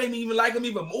like, yo, that made me even like him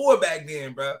even more back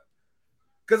then, bro.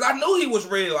 Because I knew he was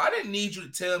real. I didn't need you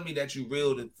to tell me that you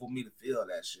real for me to feel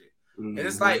that shit. Mm-hmm. And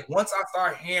it's like, once I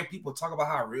start hearing people talk about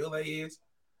how real they is,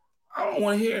 I don't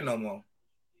want to hear it no more.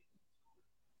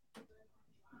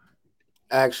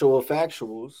 Actual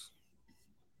factuals.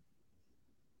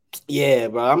 Yeah,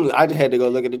 bro. I just had to go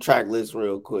look at the track list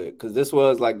real quick because this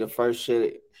was like the first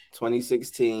shit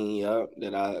 2016,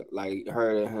 that I like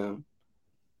heard of him,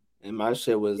 and my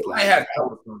shit was like I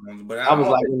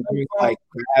was like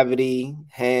Gravity,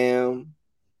 Ham,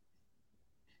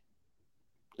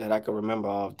 that I can remember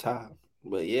off top.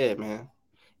 But yeah, man,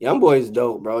 Young Boy's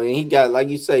dope, bro. And he got, like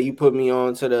you say, you put me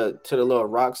on to the little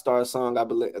Rockstar song. I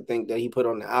think that he put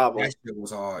on the album.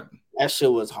 That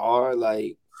shit was hard.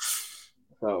 Like.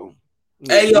 So,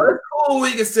 hey, yo, it's cool.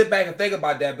 We can sit back and think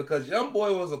about that because Young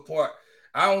Boy was a part.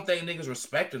 I don't think niggas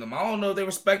respected him. I don't know if they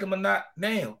respect him or not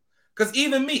now. Because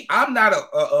even me, I'm not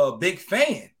a big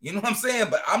fan. You know what I'm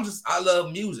saying? But I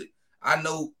love music. I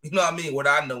know, you know what I mean? What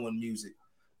I know in music.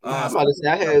 I'm about to say,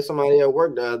 I had somebody at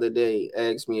work the other day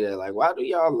ask me that, like, why do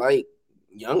y'all like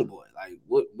Young Boy? Like,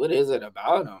 what is it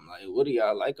about him? Like, what do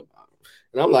y'all like about him?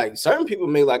 And I'm like, certain people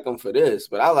may like him for this,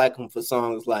 but I like him for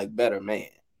songs like Better Man.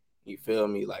 You feel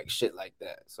me? Like shit like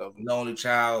that. So Lonely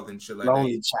Child and shit like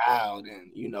Lonely Child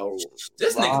and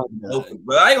this nigga open,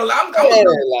 bro. I ain't gonna lie. I'm coming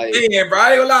in, bro.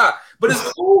 I ain't gonna lie. But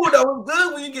it's cool though. It's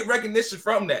good when you get recognition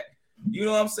from that. You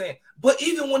know what I'm saying? But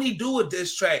even when he do a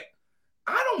diss track,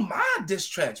 I don't mind diss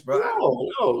tracks, bro.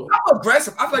 No. I'm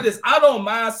aggressive. I feel like this. I don't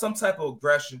mind some type of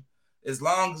aggression as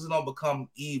long as it don't become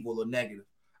evil or negative.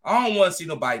 I don't want to see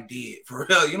nobody dead for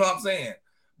real. You know what I'm saying?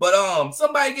 But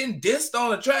somebody getting dissed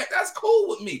on a track, that's cool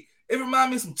with me. It reminds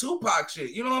me of some Tupac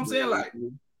shit. You know what I'm saying? Like,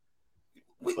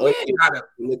 we ain't gotta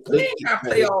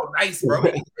play all nice, bro.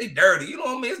 We play dirty. You know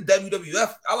what I mean? It's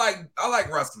WWF. I like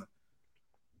wrestling.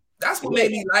 That's what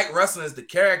made me like wrestling is the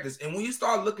characters. And when you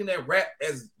start looking at rap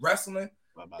as wrestling,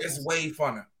 it's way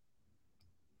funner.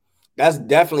 That's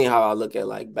definitely how I look at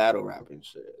like battle rap and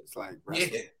shit. It's like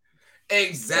wrestling. Yeah,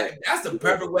 exactly. That's the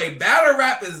perfect way. Battle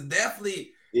rap is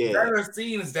definitely better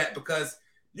seen as that because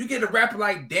you get a rapper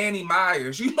like Danny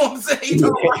Myers. You know what I'm saying? You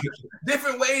know,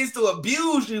 different ways to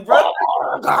abuse you, bro.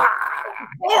 They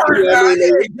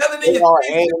all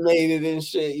animated and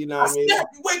shit. You know what I mean?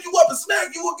 Wake you up and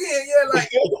smack you again. Yeah, like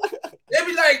they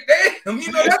be like, damn.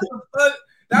 You know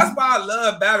that's why I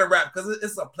love battle rap because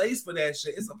it's a place for that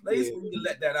shit. It's a place where you can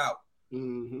let that out.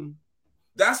 Mm-hmm.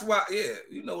 That's why,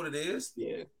 you know what it is.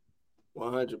 Yeah,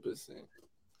 100%.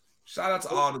 Shout out to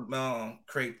all the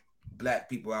great Black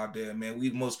people out there, man. We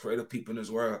the most creative people in this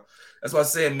world. That's why I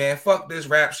said, man, fuck this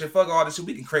rap shit, fuck all this shit.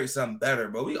 We can create something better,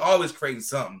 but we always creating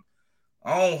something.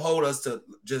 I don't hold us to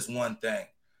just one thing.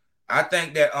 I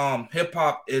think that hip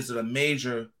hop is a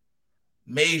major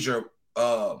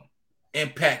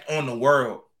impact on the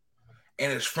world,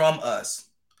 and it's from us.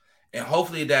 And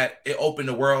hopefully that it opened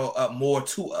the world up more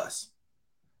to us.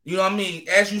 You know what I mean?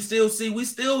 As you still see, we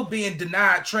still being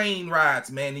denied train rides,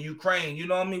 man, in Ukraine. You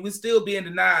know what I mean? We still being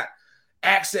denied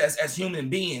access as human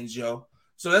beings, yo.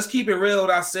 So let's keep it real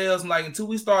with ourselves. And like until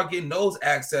we start getting those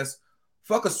access,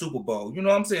 fuck a Super Bowl. You know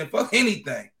what I'm saying? Fuck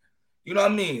anything. You know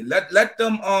what I mean? Let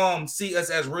them see us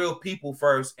as real people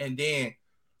first, and then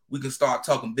we can start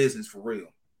talking business for real.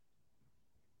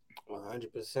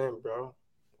 100%, bro.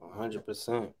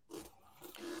 100%.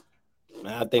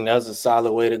 Man, I think that's a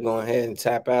solid way to go ahead and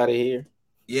tap out of here.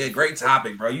 Yeah, great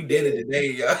topic, bro. You did it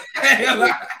today, yo.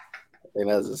 I think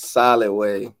that's a solid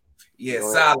way. Yeah,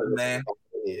 solid, man.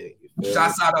 Yeah,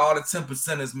 shouts out to all the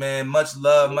 10%ers, man. Much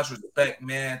love, much respect,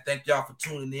 man. Thank y'all for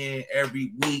tuning in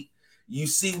every week. You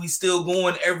see, we still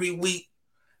going every week.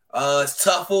 It's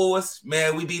tough for us,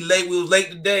 man. We be late. We was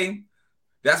late today.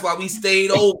 That's why we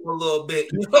stayed over a little bit.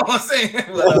 You know what I'm saying?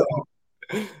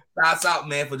 But, shouts out,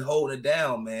 man, for holding it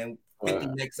down, man. 50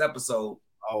 next episode.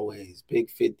 Always big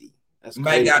 50. That's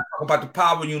might got to talk about the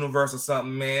Power Universe or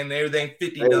something, man. Everything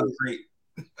 50 done great.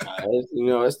 You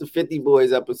know, it's the 50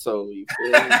 Boys episode. You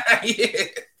feel me? Yeah,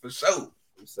 for sure.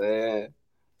 I'm saying.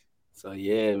 So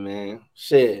yeah, man.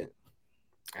 Shit.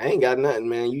 I ain't got nothing,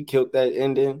 man. You killed that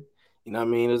ending. You know what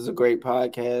I mean? It was a great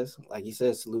podcast. Like you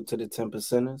said, salute to the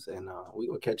 10%ers. And we're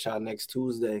going to catch y'all next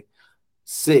Tuesday,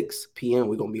 6 p.m.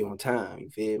 We're going to be on time. You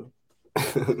feel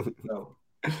me? No.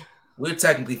 We're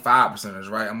technically 5%ers,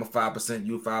 right? I'm a 5%,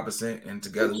 you 5%, and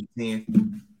together we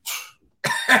 10.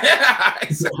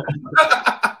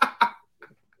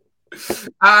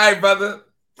 All right, brother.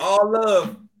 All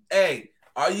love. Hey,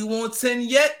 are you on 10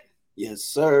 yet? Yes,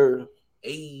 sir.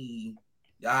 Hey,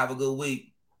 y'all have a good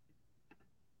week.